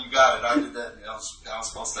next one, you got it. I did that. That was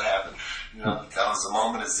supposed to happen. You know, that was the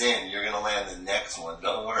moment of zen. You're going to land the next one.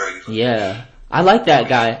 Don't worry. Yeah. I like that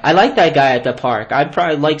guy. I like that guy at the park. I'd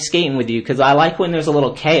probably like skating with you because I like when there's a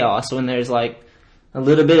little chaos, when there's like a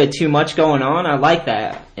little bit of too much going on. I like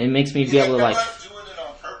that. It makes me be able to like...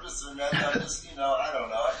 I just, you know, I don't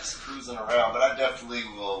know. I'm just cruising around, but I definitely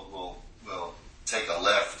will take a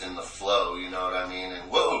left in the flow. You know what I mean?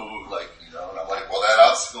 And whoa, like, you know, and I'm like, well, that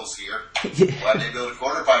obstacle's here. Why'd they build a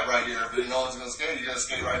quarter pipe right here? If no one's gonna skate, you're gonna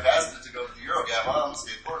skate right past it to go to the Eurogap. I'm gonna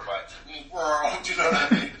skate quarter pipe. You know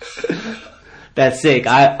what I mean? That's sick.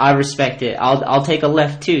 I respect it. I'll take a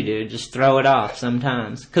left too, dude. Just throw it off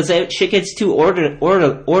sometimes. Cause that shit gets too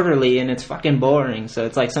orderly and it's fucking boring. So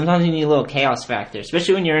it's like sometimes you need a little chaos factor,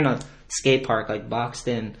 especially when you're in a skate park like boxed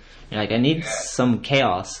in. You're like, I need some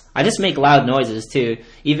chaos. I just make loud noises too.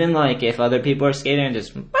 Even like if other people are skating, I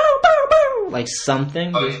just bow, bow, bow, like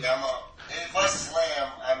something. Oh, yeah, if I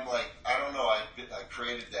slam, I'm like, I don't know, I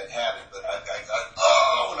created that habit, but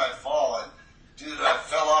when I fall, and dude, I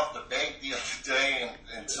fell off the bank the other day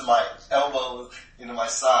and to my elbow into my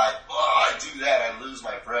side. Oh, I do that, I lose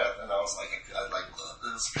my breath, and I was like,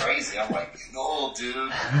 this is crazy. I'm like, no,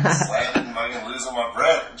 dude, slamming, I'm losing my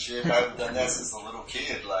breath and shit. I haven't done that since a little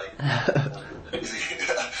kid, like.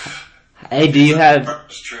 Hey, do you have,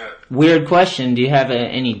 weird question, do you have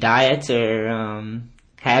any diets or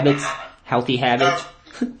habits, healthy habits?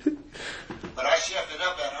 But I chef it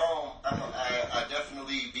up at home. I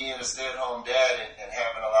definitely, being a stay-at-home dad and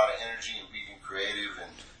having a lot of energy and being creative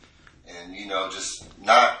and you know, just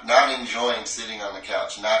not enjoying sitting on the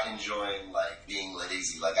couch, not enjoying like being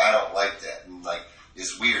lazy. Like, I don't like that. And like,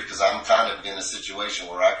 it's weird because I'm kind of in a situation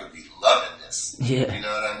where I could be loving this. Yeah. You know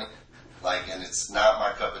what I mean? Like, and it's not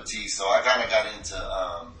my cup of tea. So I kind of got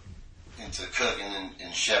into cooking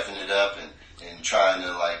and chefing it up and trying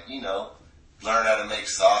to, like, you know, learn how to make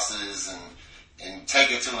sauces and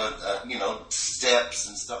take it to you know, steps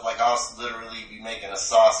and stuff. Like, I'll literally be making a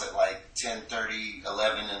sauce at like 10:30,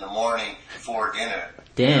 11 in the morning before dinner.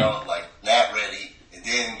 Damn. You know, like that ready, and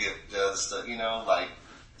then get the other stuff, you know, like,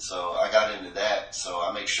 so I got into that. So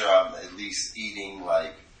I make sure I'm at least eating,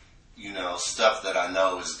 like, you know, stuff that I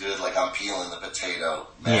know is good. Like, I'm peeling the potato,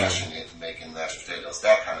 mashing it, and making mashed potatoes,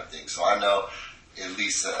 that kind of thing. So I know at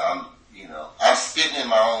least that I'm, you know, I'm spitting in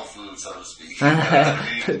my own food, so to speak. You know what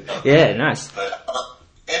I mean? Yeah, nice. But,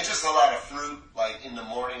 and just a lot of fruit. Like, in the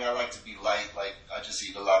morning, I like to be light. Like, I just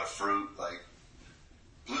eat a lot of fruit. Like,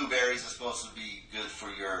 blueberries are supposed to be good for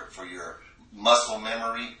your muscle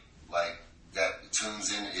memory. Like, that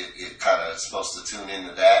tunes in, it kind of is supposed to tune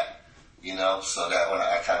into that, you know, so that when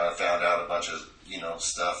I kind of found out a bunch of, you know,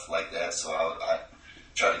 stuff like that, so I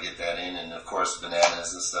try to get that in, and of course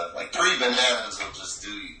bananas and stuff. Like, 3 bananas will just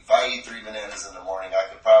do you. If I eat 3 bananas in the morning,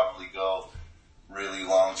 I could probably go really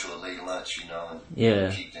long to a late lunch, you know,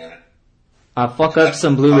 and keep dinner. I'll fuck up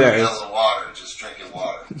some blueberries. Water, just drinking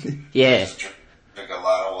water. Yeah. Just drink a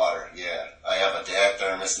lot of water, yeah. I have a dad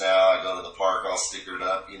thermos now. I go to the park, I'll sticker it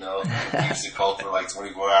up, you know, keeps it cold for like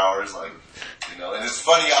 24 hours, like, you know. And it's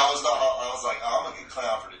funny, I was like, oh, I'm gonna get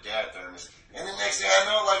clown for the dad thermos. And the next thing I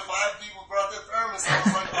know, like 5 people brought their thermos. I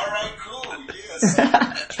was like, all right, cool, yes.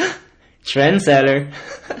 Trendsetter.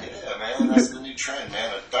 Yeah, man, that's the new trend,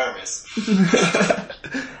 man, a thermos.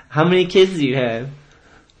 How many kids do you have?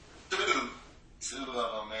 2 of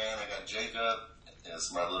them, man. I got Jacob,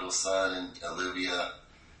 that's my little son, and Olivia.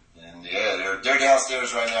 And yeah, they're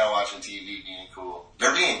downstairs right now watching TV, being cool.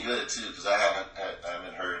 They're being good too, because I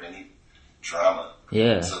haven't heard any drama.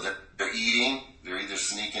 Yeah. So they're eating. They're either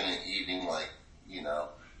sneaking and eating, like, you know,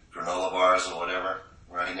 granola bars or whatever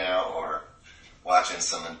right now, or watching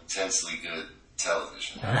some intensely good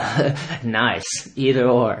television. Nice. Either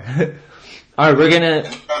or. Alright, we're gonna... And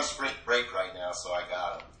I'm on spring break right now, so I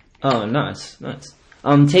got them. Oh, nice.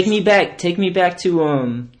 Take me back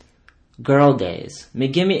to, girl days.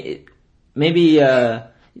 Give me, maybe,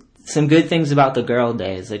 some good things about the girl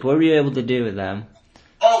days. Like, what were you able to do with them?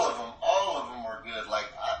 All of them were good. Like,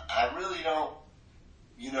 I really don't,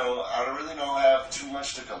 you know, I really don't have too much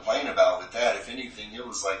much to complain about with that. If anything, it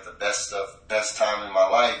was like the best time in my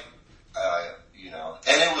life. You know,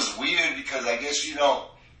 and it was weird because I guess you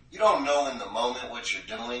don't know in the moment what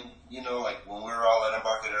you're doing. You know, like when we were all at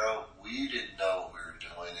Embarcadero, we didn't know what we were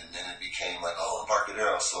doing, and then it became like, oh,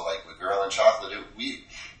 Embarcadero. So like with Girl and Chocolate, it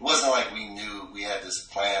wasn't like we knew we had this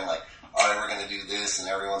plan, like, all right, we're going to do this, and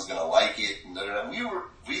everyone's going to like it. And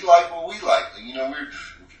we like what we like. You know,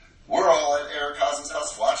 we're all at Eric Cousins'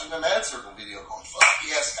 house watching the Mad Circle video, going, fuck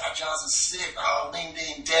yeah, Scott Johnson's sick. Oh, ding,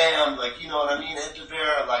 ding, damn. Like, you know what I mean? Ed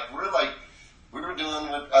DeVera, we were doing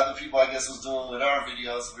what other people, I guess, was doing with our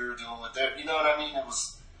videos. We were doing with their, you know what I mean? It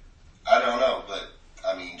was, I don't know, but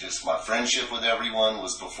I mean, just my friendship with everyone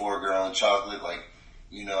was before Girl and Chocolate. Like,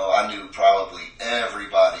 you know, I knew probably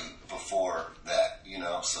everybody before that, you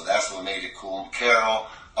know, so that's what made it cool. Carol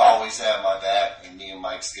always had my back, and me and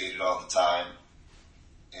Mike skated all the time.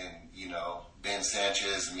 And, you know, Ben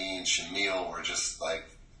Sanchez, me and Shamil were just like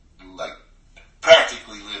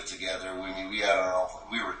practically lived together. I mean,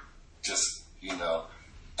 we were just, you know,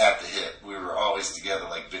 at the hip. We were always together,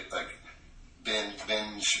 like Ben,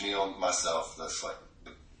 Shamil, myself. That's like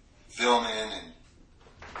filming and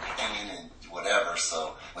hanging and whatever.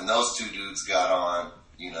 So when those two dudes got on,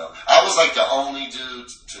 you know, I was like the only dude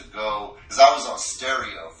to go, because I was on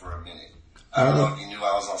stereo for a minute. I don't know if you knew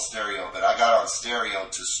I was on stereo, but I got on stereo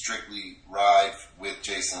to strictly ride with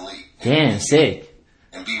Jason Lee. Damn, sick.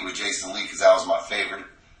 And be with Jason Lee, because that was my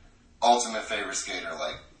ultimate favorite skater.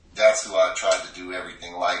 Like, that's who I tried to do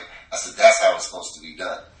everything like. I said, that's how it's supposed to be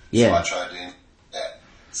done. Yeah. So I tried to do that.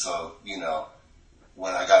 So, you know,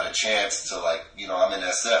 when I got a chance to, like, you know, I'm in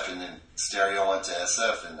SF, and then stereo went to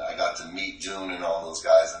SF, and I got to meet Dune and all those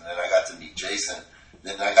guys, and then I got to meet Jason.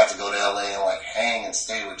 Then I got to go to LA and like hang and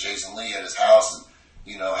stay with Jason Lee at his house, and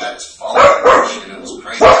you know, had his phone and shit. It was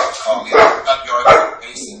crazy. He would call me up backyard with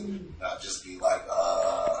Jason, and I'd just be like,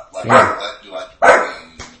 what do I do?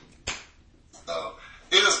 So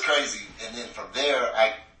it was crazy. And then from there,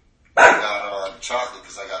 I got on Chocolate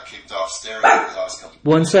because I got kicked off stereo because I was coming.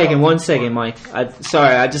 One second, Mike.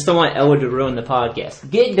 Sorry, I just don't want Elwood to ruin the podcast.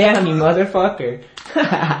 Get down, you motherfucker.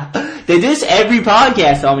 They do this every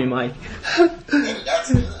podcast on me, Mike.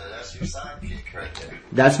 That's good. That's your sidekick right there.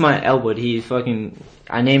 That's my Elwood. I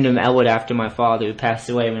named him Elwood after my father, who passed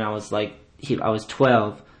away when I was I was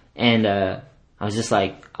 12. And, I was just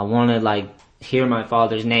like, I want to like hear my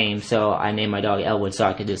father's name, so I named my dog Elwood so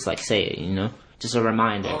I could just like say it, you know? Just a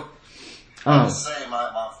reminder. I was saying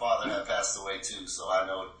my father had passed away too, so I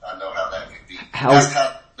know how that could be. That's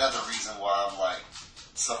another reason why I'm like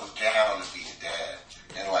so down to be a dad,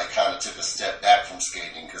 and like kind of took a step back from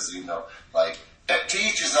skating, because you know, like to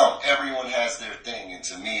each his own. Everyone has their thing, and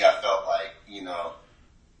to me, I felt like you know,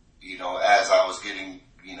 as I was getting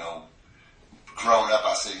grown up,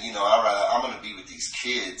 I said, I'm going to be with these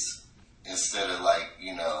kids instead of like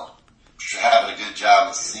having a good job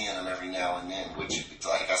and seeing them every now and then, which,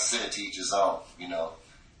 like I said, to each his own,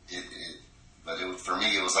 but for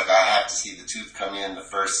me, it was like I had to see the tooth come in the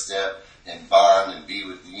first step and bond and be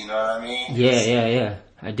with, you know what I mean? Yeah,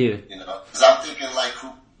 I do. Because I'm thinking like,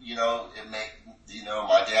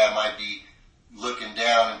 my dad might be looking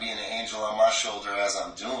down and being an angel on my shoulder as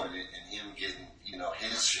I'm doing it, and him getting,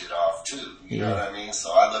 his shit off too. You know what I mean?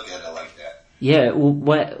 So I look at it like that. Yeah.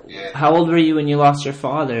 Well, how old were you when you lost your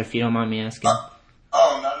father, if you don't mind me asking? Not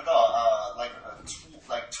at all.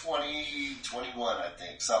 Like 20, 21, I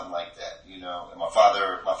think, something like that. And my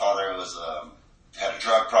father was had a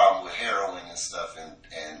drug problem with heroin and stuff, and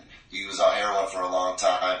he was on heroin for a long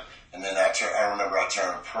time. And then I remember I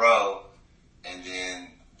turned pro, and then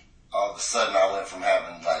all of a sudden I went from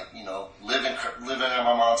having living at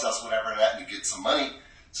my mom's house, whatever, and having to get some money.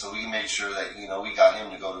 So we made sure that, we got him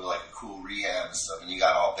to go to like a cool rehab and stuff, and he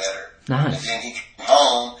got all better. Nice. And then he came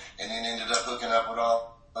home and then ended up hooking up with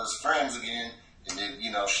all his friends again, and then,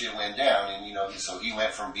 shit went down, and, so he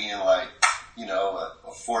went from being like,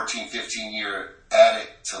 a 14, 15 year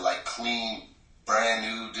addict to like clean, brand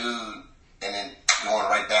new dude, and then going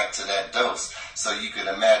right back to that dose. So you could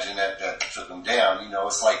imagine that took him down.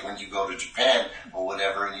 It's like when you go to Japan or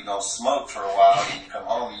whatever and you don't smoke for a while and you come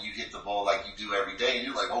home and you hit the bowl like you do every day and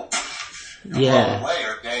you're like, oh, you're blown away.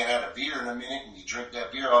 Or you ain't had a beer in a minute and you drink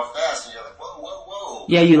that beer off fast and you're like, whoa.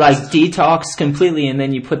 Yeah, you like detox completely and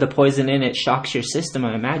then you put the poison in, it shocks your system,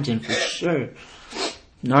 I imagine, for sure.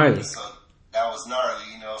 Gnarly. So that was gnarly,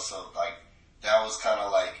 so like that was kind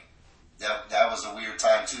of like, that was a weird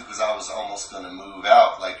time too, because I was almost going to move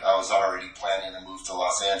out. Like I was already planning to move to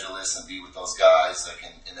Los Angeles and be with those guys like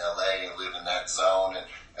in LA and live in that zone. And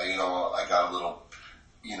I got a little,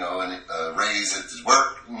 raise at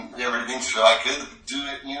work and everything, so I could do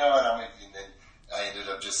it. And then I ended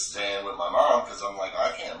up just staying with my mom because I'm like,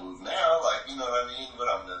 I can't move now. Like, you know what I mean? But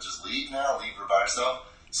I'm going to just leave now, leave her by herself.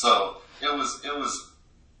 So it was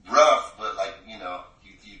rough, but like, you know,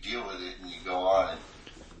 you deal with it and you go on and,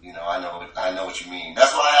 you know, I know what you mean.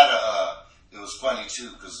 That's why I had it was funny too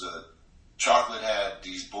because Chocolate had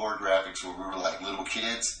these board graphics where we were like little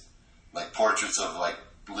kids, like portraits of like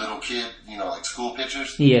little kid, you know, like school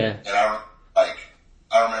pictures. Yeah. And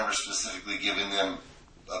I remember specifically giving them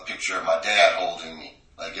a picture of my dad holding me.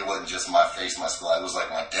 Like, it wasn't just my face, my skull. It was like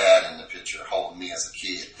my dad in the picture holding me as a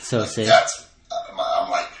kid. So like, sick.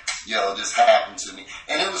 I'm like, yo, this happened to me.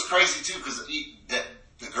 And it was crazy, too, because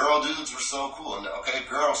the girl dudes were so cool. And, okay,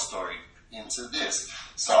 girl story into this.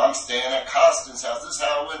 So I'm staying at Costin's house. This is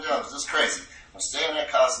how it went down. This is crazy. I'm staying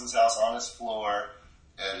at Costin's house on his floor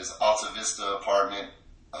at his Alta Vista apartment,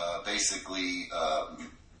 basically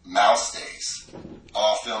Mouse days.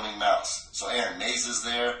 All filming Mouse. So Aaron Mays is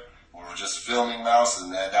there. We were just filming Mouse,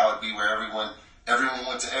 and that would be where everyone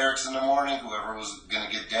went to Eric's in the morning. Whoever was going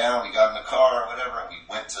to get down, we got in the car or whatever, and we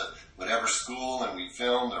went to whatever school and we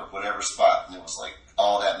filmed or whatever spot, and it was like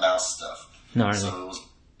all that Mouse stuff. Gnarly. So it was,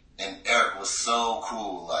 and Eric was so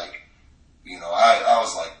cool. Like, you know, I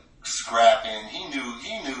was like scrapping. He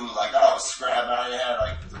knew like I was scrapping. I didn't have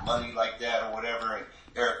like the money like that or whatever, and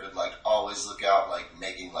Eric would like always look out, like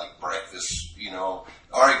making like breakfast, you know.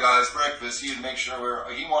 All right, guys, breakfast. He'd make sure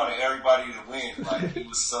he wanted everybody to win. Like, he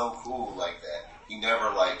was so cool like that. He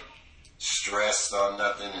never like stressed on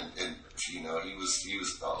nothing, and you know, he was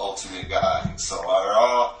the ultimate guy. So I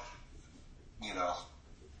all, you know,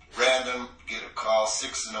 random get a call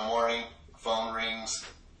 6 a.m, phone rings.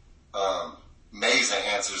 Mesa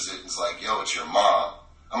answers it and is like, "Yo, it's your mom."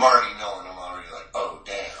 I'm already knowing. I'm already like, "Oh,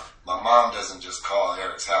 damn." My mom doesn't just call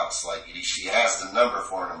Eric's house. Like, she has the number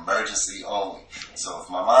for an emergency only. So if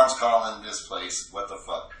my mom's calling this place, what the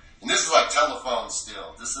fuck? And this is like telephone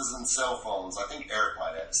still. This isn't cell phones. I think Eric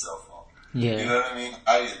might have a cell phone. Yeah. You know what I mean?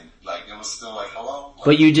 I didn't. Like, it was still like, hello? Like,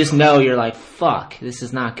 But you just know, you're like, fuck, this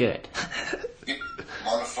is not good. I'm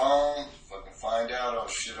on the phone, fucking find out, oh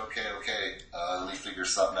shit, okay. Let me figure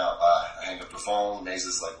something out. I hang up the phone.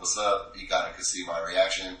 Maze's like, what's up? He kind of could see my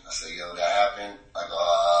reaction. I say, yo, that happened. I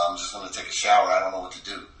go, I'm just going to take a shower. I don't know what to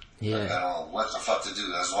do. Yeah. Like, I don't know what the fuck to do.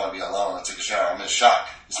 I just want to be alone. I take a shower. I'm in shock.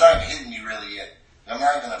 It's not even hitting me really yet. I'm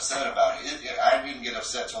not even upset about it. I didn't get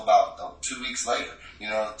upset till about 2 weeks later, you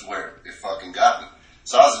know, to where it fucking got me.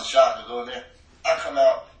 So I was in shock to go in there. I come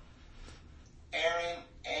out. Aaron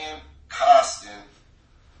and Costin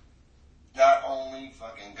not only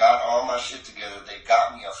fucking got all my shit together, they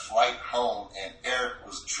got me a flight home, and Eric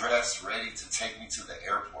was dressed, ready to take me to the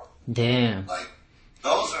airport. Damn. Like,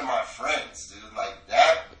 those are my friends, dude. Like,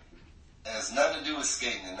 that has nothing to do with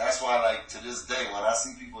skating, and that's why, like, to this day, when I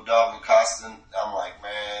see people dogging Costin, I'm like,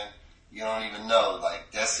 man, you don't even know.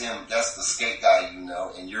 Like, that's him. That's the skate guy you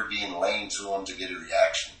know, and you're being lame to him to get a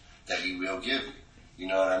reaction that he will give you. You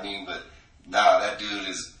know what I mean? But, nah, that dude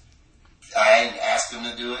is... I didn't ask him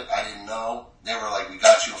to do it. I didn't know. They were like, we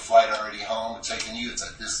got you a flight already home. We're taking you. It's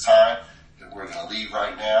at this time. We're going to leave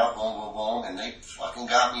right now. Boom, boom, boom. And they fucking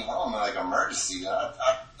got me home like emergency.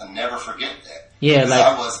 I never forget that. Yeah, like...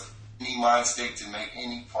 I wasn't in any mind state to make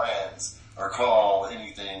any plans or call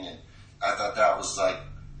anything. And I thought that was like,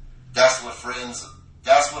 that's what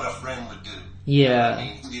a friend would do. Yeah. You know what I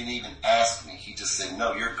mean? He didn't even ask me. He just said,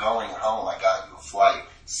 no, you're going home. I got you a flight.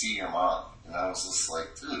 See your mom. And I was just like,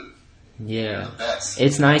 dude. Yeah,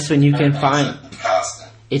 it's nice when you can find.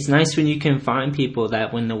 It's nice when you can find people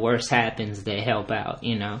that when the worst happens, they help out.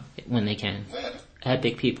 You know, when they can. Yeah.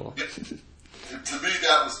 Epic people. To me,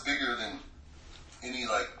 that was bigger than any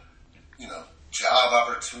job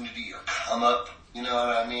opportunity or come up. You know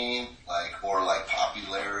what I mean? Like, or like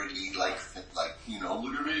popularity. Like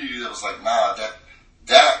look at me. It was like, nah,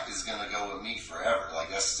 that is going to go with me forever. Like,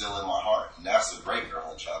 that's still in my heart. And that's a great Girl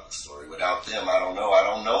and Chocolate story. Without them, I don't know. I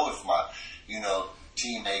don't know if my,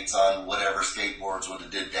 teammates on whatever skateboards would have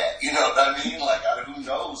did that. You know what I mean? Like, who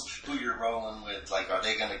knows who you're rolling with? Like, are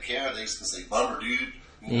they going to care? Are they just going to say, bummer, dude?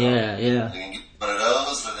 Yeah. They going to get one of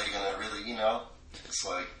those? Are they going to really, It's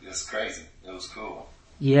like, it's crazy. It was cool.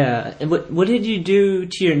 Yeah. And what did you do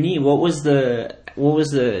to your knee? What was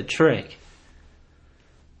the trick?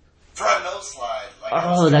 Front nose slide.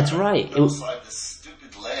 Like, that's right. Nose slide, this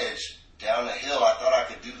stupid ledge down the hill. I thought I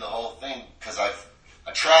could do the whole thing because I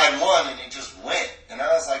tried one and it just went, and I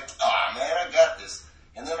was like, man, I got this.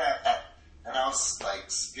 And then I was like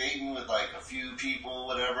skating with like a few people,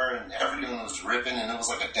 whatever, and everyone was ripping, and it was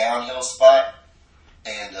like a downhill spot.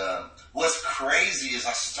 And what's crazy is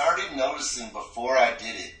I started noticing before I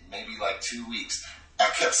did it, maybe like 2 weeks, I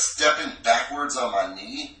kept stepping backwards on my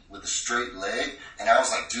knee with a straight leg, and I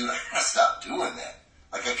was like, dude, I gotta stop doing that.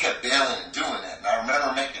 Like, I kept bailing and doing that, and I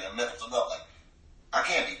remember making a mental note, like, I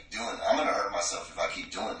can't be doing that. I'm gonna hurt myself if I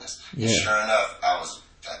keep doing this. Yeah. And sure enough, I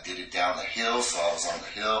did it down the hill, so I was on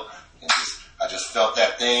the hill, and I just felt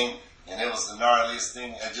that thing, and it was the gnarliest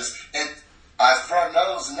thing. I front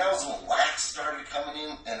nose, and that was when wax started coming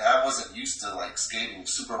in, and I wasn't used to, like, skating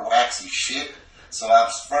super waxy shit. So I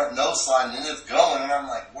was front nose sliding, and it's going, and I'm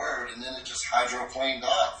like, word, and then it just hydroplaned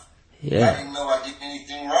off. Yeah. I didn't know I did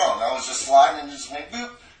anything wrong. I was just sliding and just went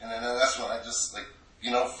boop, and then that's when I just, like,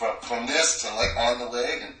 you know, from this to, like, on the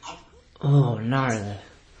leg, and oh, gnarly.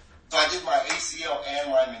 So I did my ACL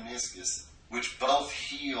and my meniscus, which both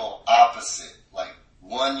heal opposite. Like,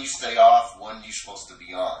 one you stay off, one you're supposed to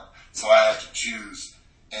be on. So I had to choose,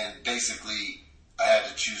 and basically I had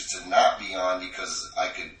to choose to not be on because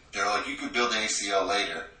they're like, you could build the ACL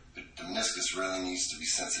later, but the meniscus really needs to be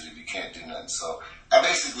sensitive. You can't do nothing. So I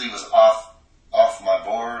basically was off my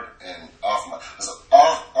board and I was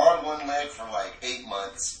off on one leg for like 8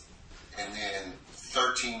 months and then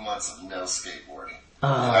 13 months of no skateboarding.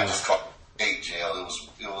 And I just called it skate jail.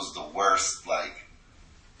 It was the worst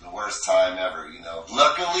time ever, you know.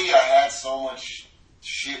 Luckily I had so much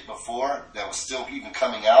shit before that was still even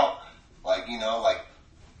coming out. Like, you know, like,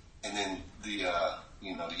 and then the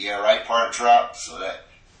yeah right part dropped, so that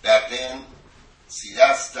back then, see,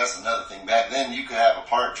 that's another thing. Back then you could have a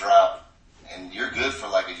part drop and you're good for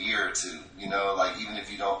like a year or two, you know, like even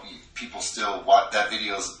if you don't, people still watch that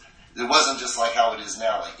videos. It wasn't just like how it is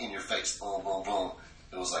now, like in your face, boom, boom, boom.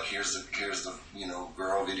 It was like, here's the, you know,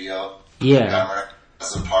 girl video. Yeah.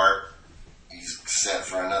 That's a part. He's set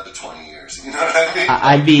for another 20 years. You know what I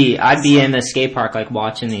mean? I'd be in the skate park like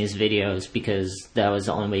watching these videos because that was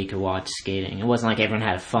the only way you could watch skating. It wasn't like everyone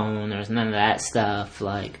had a phone. There was none of that stuff.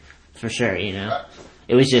 Like, for sure, you know. Right.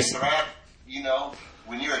 It was just, you know,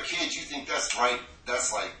 when you're a kid, you think that's right.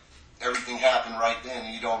 That's like everything happened right then,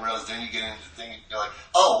 and you don't realize. Then you get into the thing, you're like,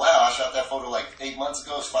 oh wow, I shot that photo like 8 months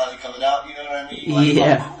ago. It's finally coming out. You know what I mean? Like,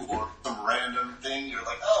 yeah. Or some random thing. You're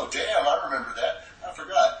like, oh damn, I remember that. I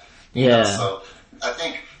forgot. Yeah. You know, so I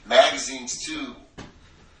think magazines too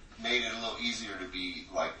made it a little easier to be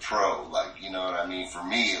like pro, like, you know what I mean? For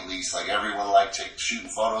me at least, like everyone liked shooting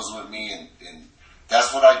photos with me, and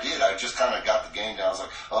that's what I did. I just kind of got the game down. I was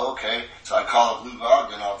like, oh, okay. So I'd call up Luke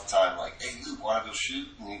Ogden all the time, like, hey Luke, want to go shoot?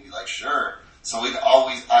 And he'd be like, sure. So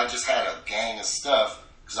I just had a gang of stuff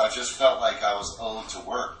because I just felt like I was owed to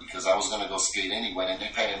work because I was going to go skate anyway, and they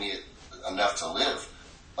paid me enough to live.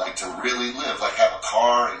 Like to really live, like have a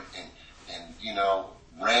car and you know,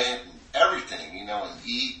 rent and everything, you know, and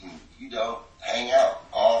eat and, you know, hang out,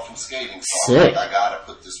 all from skating. So I'm like, I gotta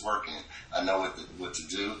put this work in. I know what to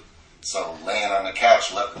do. So laying on the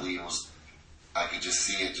couch, luckily I could just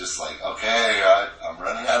see it just like, okay, I'm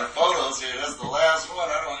running out of photos here. That's the last one.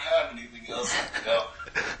 I don't have anything else, you know.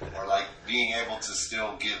 Or like being able to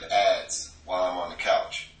still give ads while I'm on the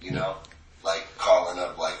couch, you know. Like calling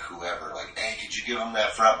up like whoever, like, hey, could you give them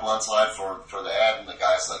that front blunt slide for the ad? And the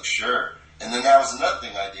guy's like, sure. And then that was another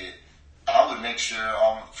thing I did. I would make sure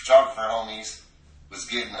all my photographer homies was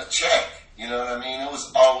getting a check. You know what I mean? It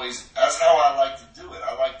was always, that's how I like to do it.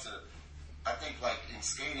 I think like in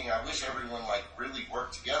skating, I wish everyone like really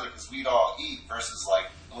worked together because we'd all eat versus like,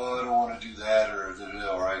 oh, I don't want to do that or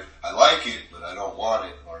I like it, but I don't want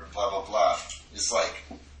it or blah, blah, blah. It's like,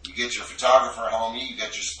 you get your photographer homie, you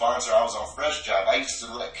get your sponsor. I was on Fresh Job. I used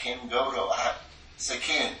to let Ken go I say,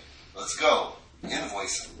 Ken, let's go.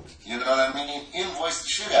 Invoice him. You know what I mean? Invoice the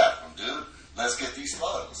shit out of him, dude. Let's get these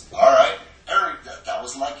photos. All right. That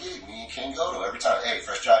was my gig. Me and Ken Goto. Every time, hey,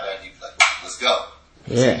 Fresh Job ad, he'd be like, let's go.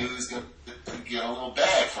 Yeah. He knew he was going to get a little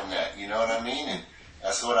bag from that. You know what I mean? And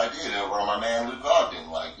that's what I did. Or my man Luke Ogden.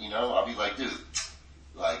 Like, you know, I'll be like, dude,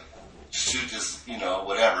 like, shoot this, you know,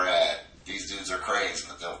 whatever ad. These dudes are crazy,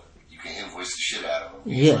 but you can invoice the shit out of them.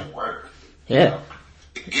 Yeah. It's like, word. Yeah. You know?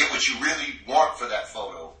 Get what you really want for that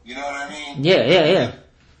photo. You know what I mean? Yeah.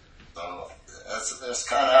 So that's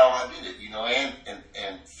kind of how I did it, you know,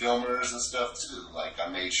 and filmers and stuff too. Like I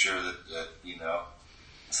made sure that you know,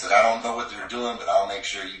 I said I don't know what they're doing, but I'll make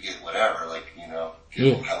sure you get whatever. Like, you know,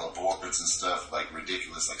 give them hella boards and stuff, like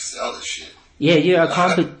ridiculous, like sell this shit. Yeah, you are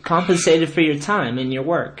compensated for your time and your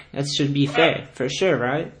work. That should be fair, for sure,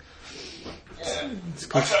 right? Yeah,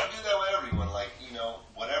 I try to do that with everyone. Like, you know,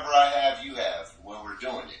 whatever I have, you have when we're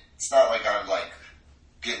doing it. It's not like I'm like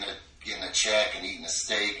getting a check and eating a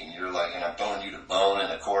steak and you're like, and I'm throwing you the bone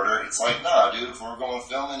and a quarter. It's like, nah, dude, if we're going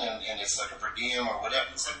filming and it's like a per diem or whatever,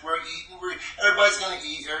 it's like we're eating, everybody's going to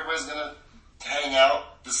eat, everybody's going to hang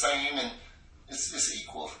out the same, and it's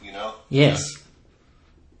equal, you know? Yes.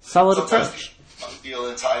 Solid sometimes approach. I feel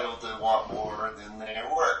entitled to want more than their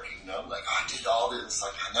work, you know, like, I did all this,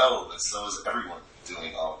 like, I know, but so is everyone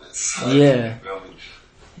doing all this. Like, Yeah. you know what I mean?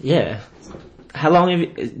 Yeah. How long have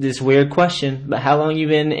you, this weird question, but how long you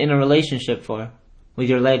been in a relationship for with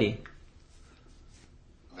your lady?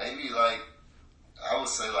 Maybe like, I would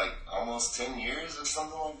say like almost 10 years or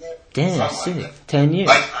something like that. Damn, Something sick. like that. 10 years.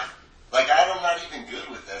 Like I'm not even good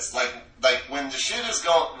with this. Like when the shit is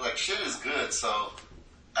going, like shit is good, so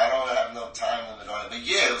I don't have no time limit on it. But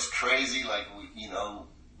yeah, it was crazy. Like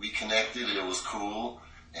we connected. It was cool,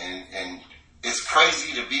 and it's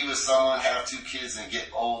crazy to be with someone, have 2 kids, and get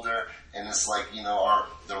older. And it's like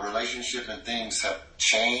the relationship and things have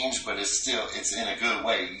changed, but it's in a good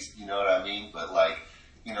way. You know what I mean? But like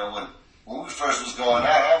when we first was going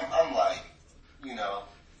out, I'm like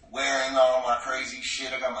wearing all my crazy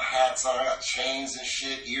shit. I got my hats on, I got chains and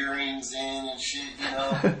shit, earrings in and shit,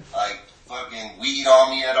 like fucking weed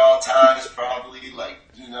on me at all times, probably, like,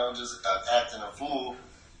 just acting a fool.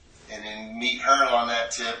 And then meet her on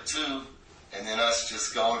that tip too. And then us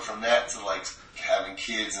just going from that to like having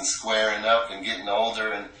kids and squaring up and getting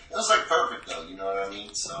older. And it was like perfect though, you know what I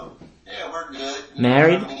mean? So yeah, we're good.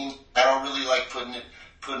 Married? I mean, I don't really like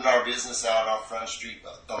putting our business out on Front Street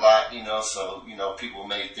a lot, so, people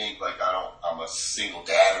may think like I'm a single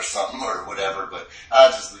dad or something or whatever, but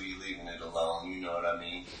I'll just be leaving it alone, you know what I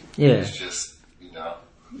mean? Yeah. It's just,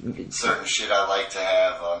 certain shit I like to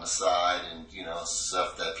have on the side and,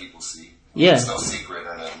 stuff that people see. Yeah. It's no secret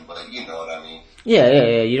or nothing, but you know what I mean?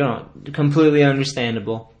 Yeah, you don't, completely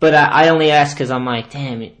understandable. But I only ask because I'm like,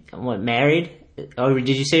 damn, what, married? Oh, did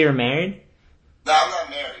you say you're married? No, I'm not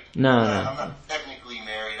married. No. I'm not technically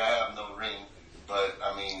married. I have no ring. But,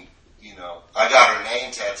 I mean, I got her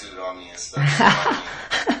name tattooed on me and stuff. So,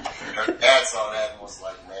 her dad saw that and was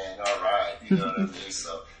like, man, all right. You know what I mean?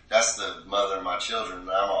 So that's the mother of my children. And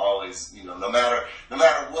I'm always, no matter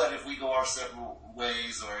what, if we go our separate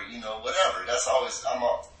ways or, whatever, I'm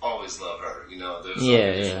always love her. There's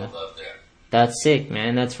yeah. love there. That's sick,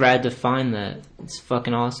 man. That's rad to find that. It's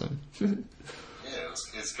fucking awesome. Yeah,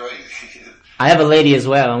 it's great. I have a lady as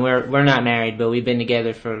well, and we're not married, but we've been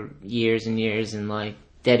together for years and years, and like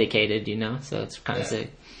dedicated, so it's kind of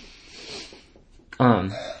sick.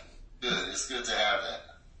 Good. It's good to have that.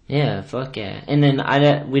 Yeah, fuck yeah. And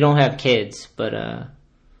then we don't have kids, but I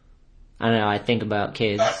don't know. I think about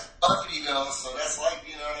kids. That's so that's like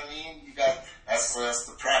what I mean. You got that's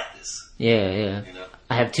the practice. Yeah.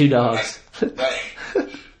 I have 2 dogs.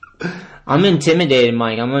 I'm intimidated,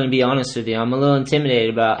 Mike. I'm going to be honest with you. I'm a little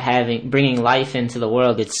intimidated about bringing life into the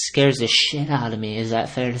world. It scares the shit out of me. Is that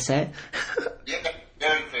fair to say? Yeah,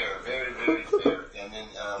 very fair. Very, very fair. And then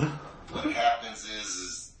what happens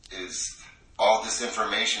is all this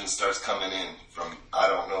information starts coming in from I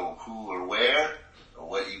don't know who or where or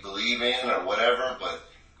what you believe in or whatever, but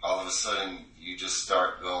all of a sudden you just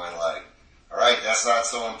start going like, all right, that's not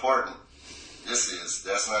so important.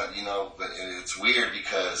 That's not, but it's weird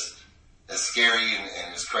because as scary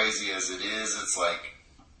and as crazy as it is, it's like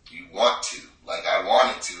you want to. Like I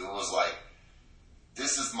wanted to. It was like,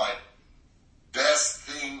 this is my best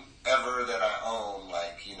thing ever that I own.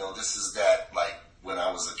 Like, this is that, like, when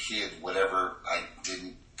I was a kid, whatever I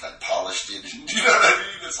didn't, I polished it. You know what I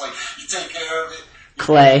mean? It's like, you take care of it.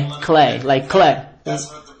 Clay.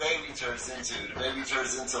 That's what the baby turns into. The baby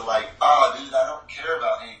turns into like, oh, dude, I don't care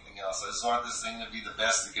about anything else. I just want this thing to be the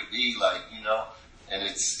best it could be, like, and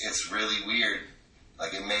it's really weird.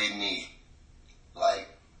 Like, it made me, like,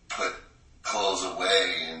 put clothes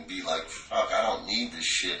away and be like, fuck, I don't need this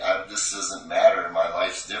shit. This doesn't matter. My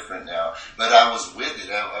life's different now. But I was with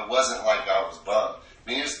it. I wasn't like I was bummed. I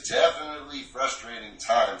mean, there's definitely frustrating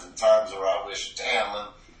times and times where I wish, damn,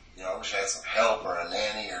 I wish I had some help or a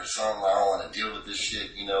nanny or something. I don't want to deal with this shit,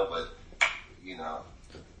 but.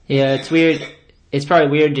 Yeah, it's weird. It's probably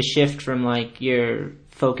weird to shift from, like, you're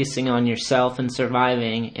focusing on yourself and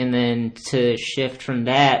surviving, and then to shift from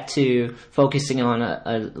that to focusing on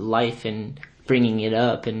a life and bringing it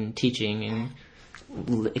up and teaching and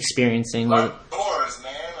experiencing. A lot of chores,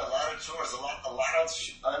 man. A lot of chores. A lot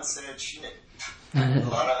of unsaid shit. A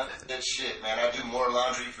lot of unsaid shit, man. I do more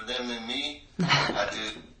laundry for them than me. I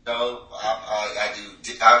do. I do.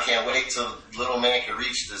 I can't wait till little man can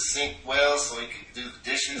reach the sink well so he can do the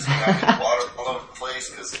dishes and I get water all over the place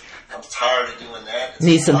because I'm tired of doing that. It's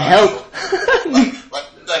need some help.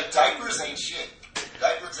 like diapers ain't shit.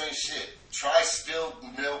 Diapers ain't shit. Try spilled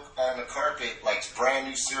milk on the carpet like it's brand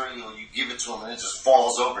new cereal. You give it to them and it just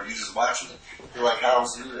falls over. You just watching it. You're like, how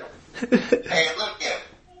else do that? Hey, look at.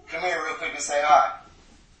 Come here real quick and say hi.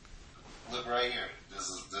 Look right here. This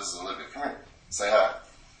is Olivia. Come here. Say hi.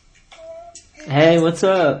 Hey, what's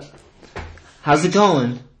up? How's it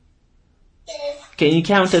going? Can you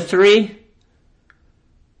count to 3?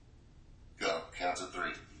 Go. Count to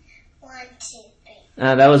 3. 1, 2, 3.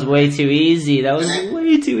 That was way too easy. That was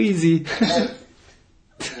way too easy.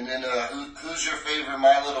 And then, who's your favorite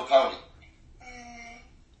My Little Pony?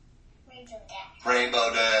 Rainbow Dash.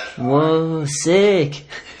 Rainbow Dash. Whoa, sick.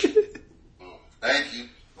 Thank you.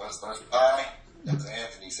 Bye. That's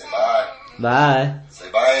Anthony. Say bye. Bye.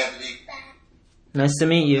 Say bye, Anthony. Nice to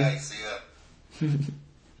meet you. Hey, see ya. Now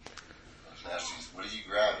what are you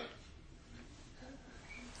grabbing?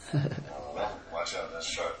 I don't know. Watch out, that's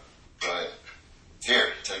sharp. Go ahead. Here,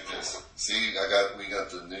 take this. See, we got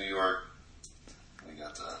the New York, we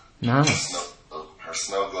got the Nice. her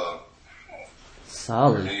snow globe.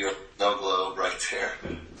 Solid. New York snow globe right there.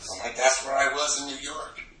 I'm like, that's where I was in New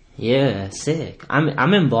York. Yeah, sick.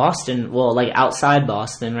 I'm in Boston. Well, like outside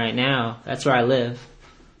Boston right now. That's where I live.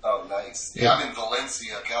 Oh, nice. Yeah, I'm in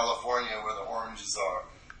Valencia, California, where the oranges are.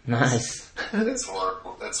 Nice. It's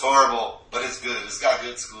horrible. It's horrible, but it's good. It's got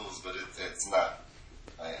good schools, but it's not.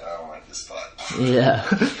 I don't like this spot. Yeah.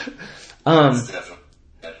 It's definitely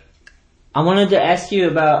better. I wanted to ask you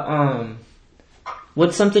about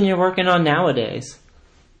what's something you're working on nowadays?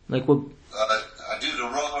 Like what? I do the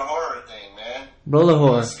roller horror thing, man. Roller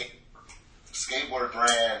horror. Skateboard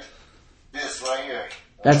brand. This right here.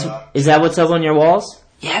 Is that what's up on your walls?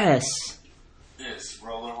 Yes. This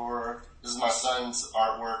roller horror. This is my son's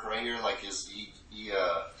artwork right here. Like he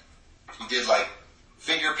did like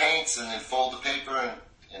finger paints and then fold the paper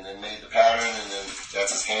and then made the pattern and then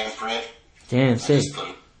that's his handprint. Damn, sick. Just put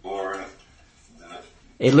it forward.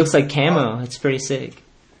 It looks like camo. It's pretty sick.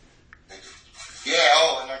 Yeah.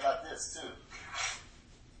 Oh, and I got this too.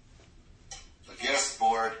 The guest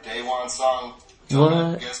board, Day One song.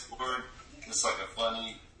 What? Guest board. It's like a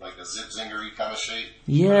funny, like a zip zingery kind of shape.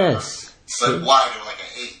 Yes. But wider, like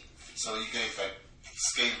an 8. So you can like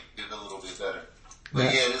skate it a little bit better. But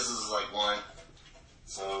yeah, this is like one.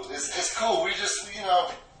 So it's cool. We just,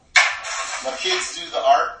 my kids do the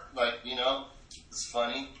art, like, it's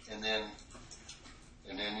funny. And then,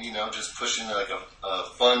 just pushing like a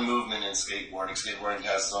fun movement in skateboarding. Skateboarding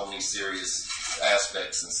has so many serious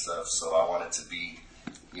aspects and stuff. So I want it to be,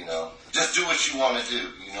 just do what you want to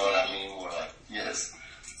do. You know what I mean? More like, yes.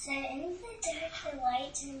 So in the dark, the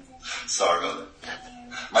lights and the... Sorry about that.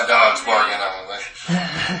 My dog's barking. I'm like...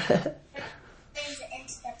 Brings it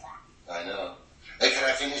into the black. I know. Hey, can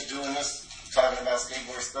I finish doing this? Talking about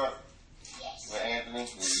skateboard stuff? Yes. With Anthony?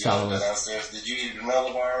 Solid. You go downstairs. Did you eat your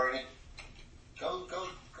granola bar already? Go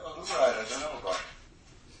ride a granola bar.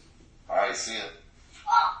 Alright, see ya.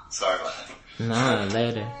 Sorry about that. Nah,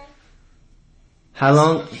 later. How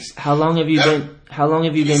long have you been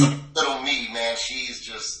Little me, man, she's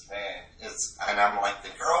just, and I'm like the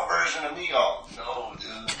girl version of me. Oh, no,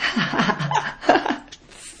 dude.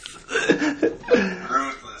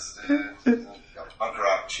 Ruthless, dude. A punk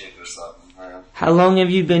rock chick or something, man. How long have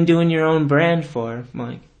you been doing your own brand for,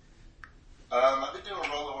 Mike? I've been doing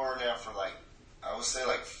roller horror now for I would say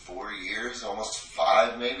 4 years, almost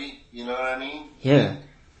 5 maybe, you know what I mean? Yeah.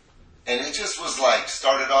 And it just was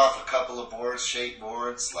started off a couple of boards, shape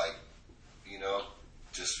boards,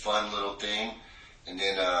 just fun little thing. And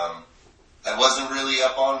then, I wasn't really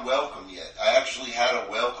up on Welcome yet. I actually had a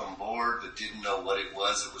Welcome board but didn't know what it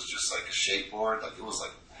was. It was just like a shape board. It was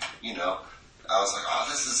I was like, oh,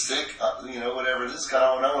 this is sick. Whatever. This is kind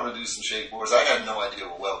of when I want to do some shape boards. I had no idea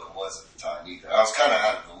what Welcome was at the time either. I was kind of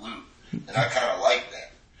out of the loop and I kind of liked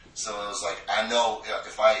that. So it was like, I know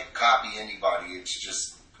if I copy anybody, it's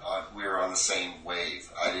just, we're on the same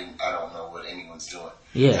wave. I don't know what anyone's doing.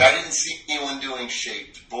 Yeah. And I didn't see anyone doing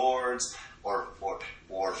shaped boards or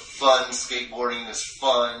fun skateboarding is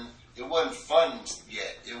fun. It wasn't fun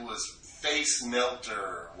yet. It was face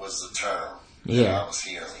melter was the term that I was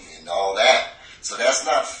hearing and all that. So that's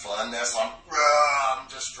not fun. That's I'm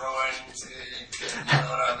destroying. You know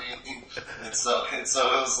what I mean? And so it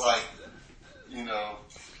was like, and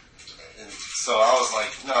so I was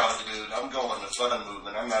like, no, dude, I'm going the fun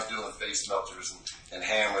movement. I'm not doing face melters and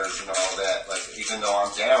hammers and all that. Even though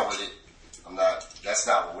I'm down with it, that's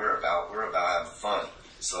not what we're about. We're about having fun.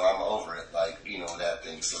 So I'm over it, that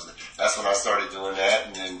thing. So that's when I started doing that.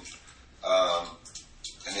 And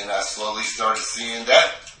then I slowly started seeing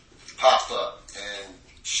that pop up and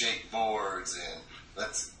shake boards and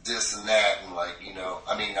this and that. And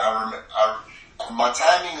my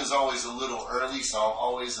timing is always a little early, so I'm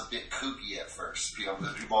always a bit kooky at first.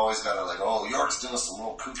 Because people always gotta York's doing some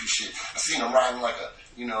little kooky shit. I seen him riding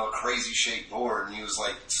a crazy shaped board, and he was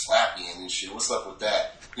slapping and shit. What's up with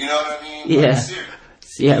that? You know what I mean? Yeah.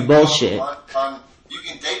 Yeah, bullshit. On you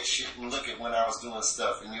can date shit and look at when I was doing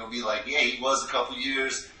stuff, and you'll be like, yeah, he was a couple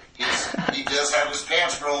years. He does have his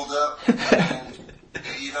pants rolled up, and,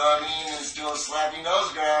 you know what I mean? And he's doing slappy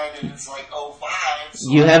nose grind, and it's like 05.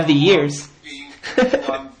 So you have the years.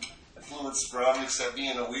 I'm influenced from, except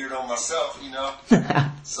being a weirdo myself, you know.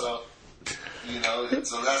 So, you know,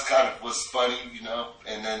 so that's kind of was funny, you know.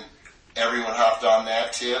 And then everyone hopped on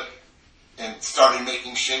that tip and started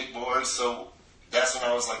making shape boards. So that's when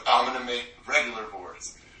I was like, I'm gonna make regular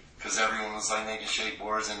boards, because everyone was like making shape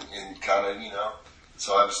boards and kind of, you know.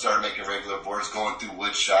 So I started making regular boards, going through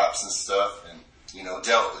wood shops and stuff, and, you know,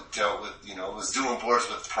 dealt with, you know, was doing boards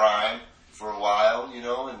with Prime for a while, you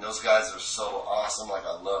know, and those guys are so awesome. Like,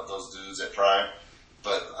 I love those dudes at Prime.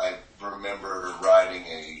 But I remember riding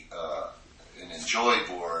an Enjoy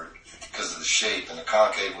board because of the shape, and the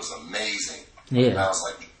concave was amazing. Yeah. And I was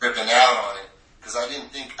like tripping out on it because I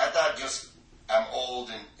thought just I'm old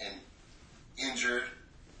and injured.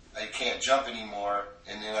 I can't jump anymore,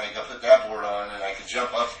 and then I put that board on, and I could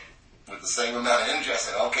jump up with the same amount of energy. I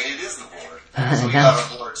said, okay, it is the board. So we got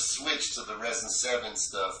our board switched to the Resin 7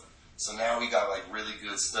 stuff. So now we got like really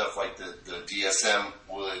good stuff like the DSM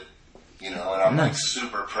wood, you know, and I'm like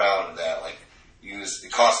super proud of that. Like,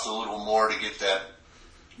 it costs a little more to get that,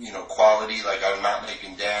 you know, quality. Like, I'm not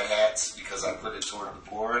making dad hats because I put it toward the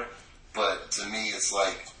board, but to me it's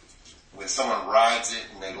like, when someone rides it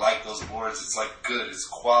and they like those boards, it's like good. It's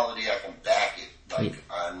quality. I can back it. Like,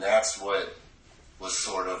 and that's what was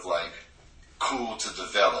sort of like cool to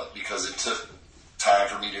develop, because it took time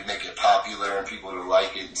for me to make it popular and people to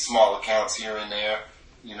like it. Small accounts here and there.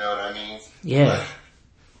 You know what I mean? Yeah. But,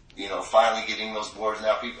 you know, finally getting those boards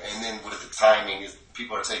now, people, and then with the timing,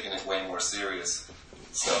 people are taking it way more serious.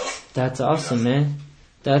 So that's awesome, man.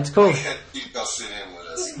 That's cool. You go sit in with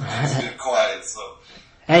us. It's been quiet, so.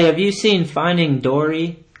 Hey, have you seen Finding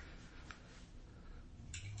Dory?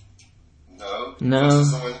 No.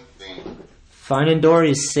 Finding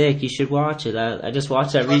Dory is sick. You should watch it. I just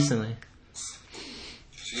watched that recently.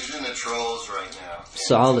 She's in the trolls right now.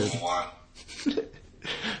 Solid.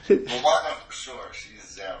 Moana for sure.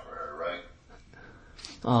 She's down for her, right?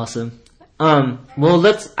 Awesome. Well,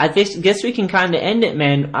 I guess we can kind of end it,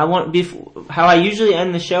 man. How I usually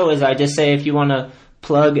end the show is I just say if you want to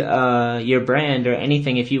plug your brand or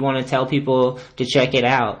anything, if you want to tell people to check it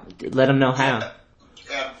out, let them know how.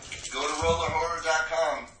 Yeah. Go to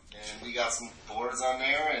rollerhorror.com, and we got some boards on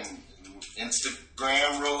there, and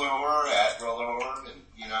Instagram Roller Horror at Roller Horror, and,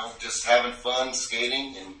 you know, just having fun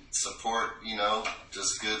skating and support, you know,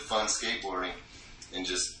 just good fun skateboarding, and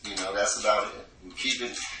just, you know, that's about it. And keep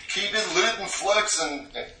it lit and flex, and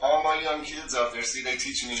all my young kids out there, see, they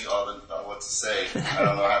teach me what to say. I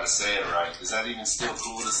don't know how to say it right. Is that even still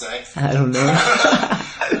cool to say? I don't know.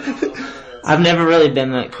 I've never really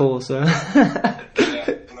been that cool, so. Yeah,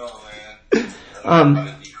 no, man. I don't know how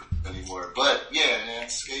to be cool anymore. But, yeah, man,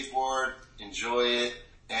 skateboard, enjoy it.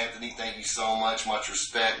 Anthony, thank you so much. Much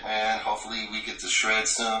respect, man. Hopefully we get to shred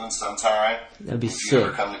soon sometime. That'd be if sick. If you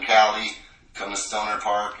ever come to Cali, come to Stoner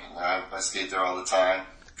Park. I skate there all the time.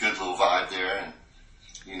 Good little vibe there. And,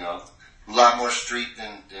 you know, a lot more street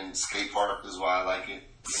than skate park is why I like it.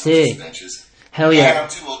 Sick. Benches. Hell yeah. Man, I'm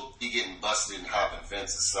too old to be getting busted and hopping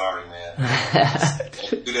fences. Sorry, man.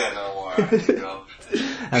 Can't do that no more. You know?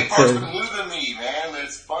 Skate park's been new to me, man.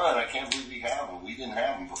 It's fun. I can't believe we have them. We didn't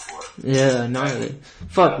have them before. Yeah, gnarly.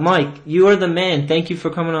 Fuck, Mike, you are the man. Thank you for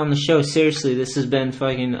coming on the show. Seriously, this has been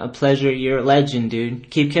fucking a pleasure. You're a legend, dude.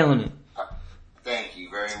 Keep killing it. Thank you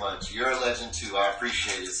very much. You're a legend too. I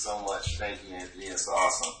appreciate it so much. Thank you, Anthony. It's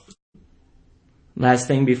awesome. Last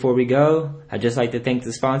thing before we go, I'd just like to thank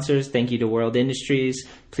the sponsors. Thank you to World Industries.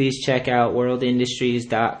 Please check out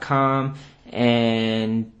worldindustries.com,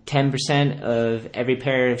 and 10% of every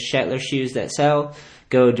pair of Shetler shoes that sell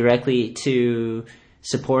go directly to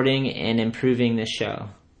supporting and improving this show,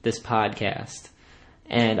 this podcast.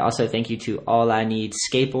 And also thank you to All I Need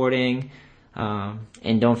Skateboarding.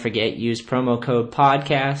 And don't forget, use promo code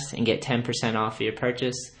podcast and get 10% off your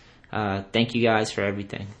purchase. Thank you guys for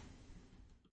everything.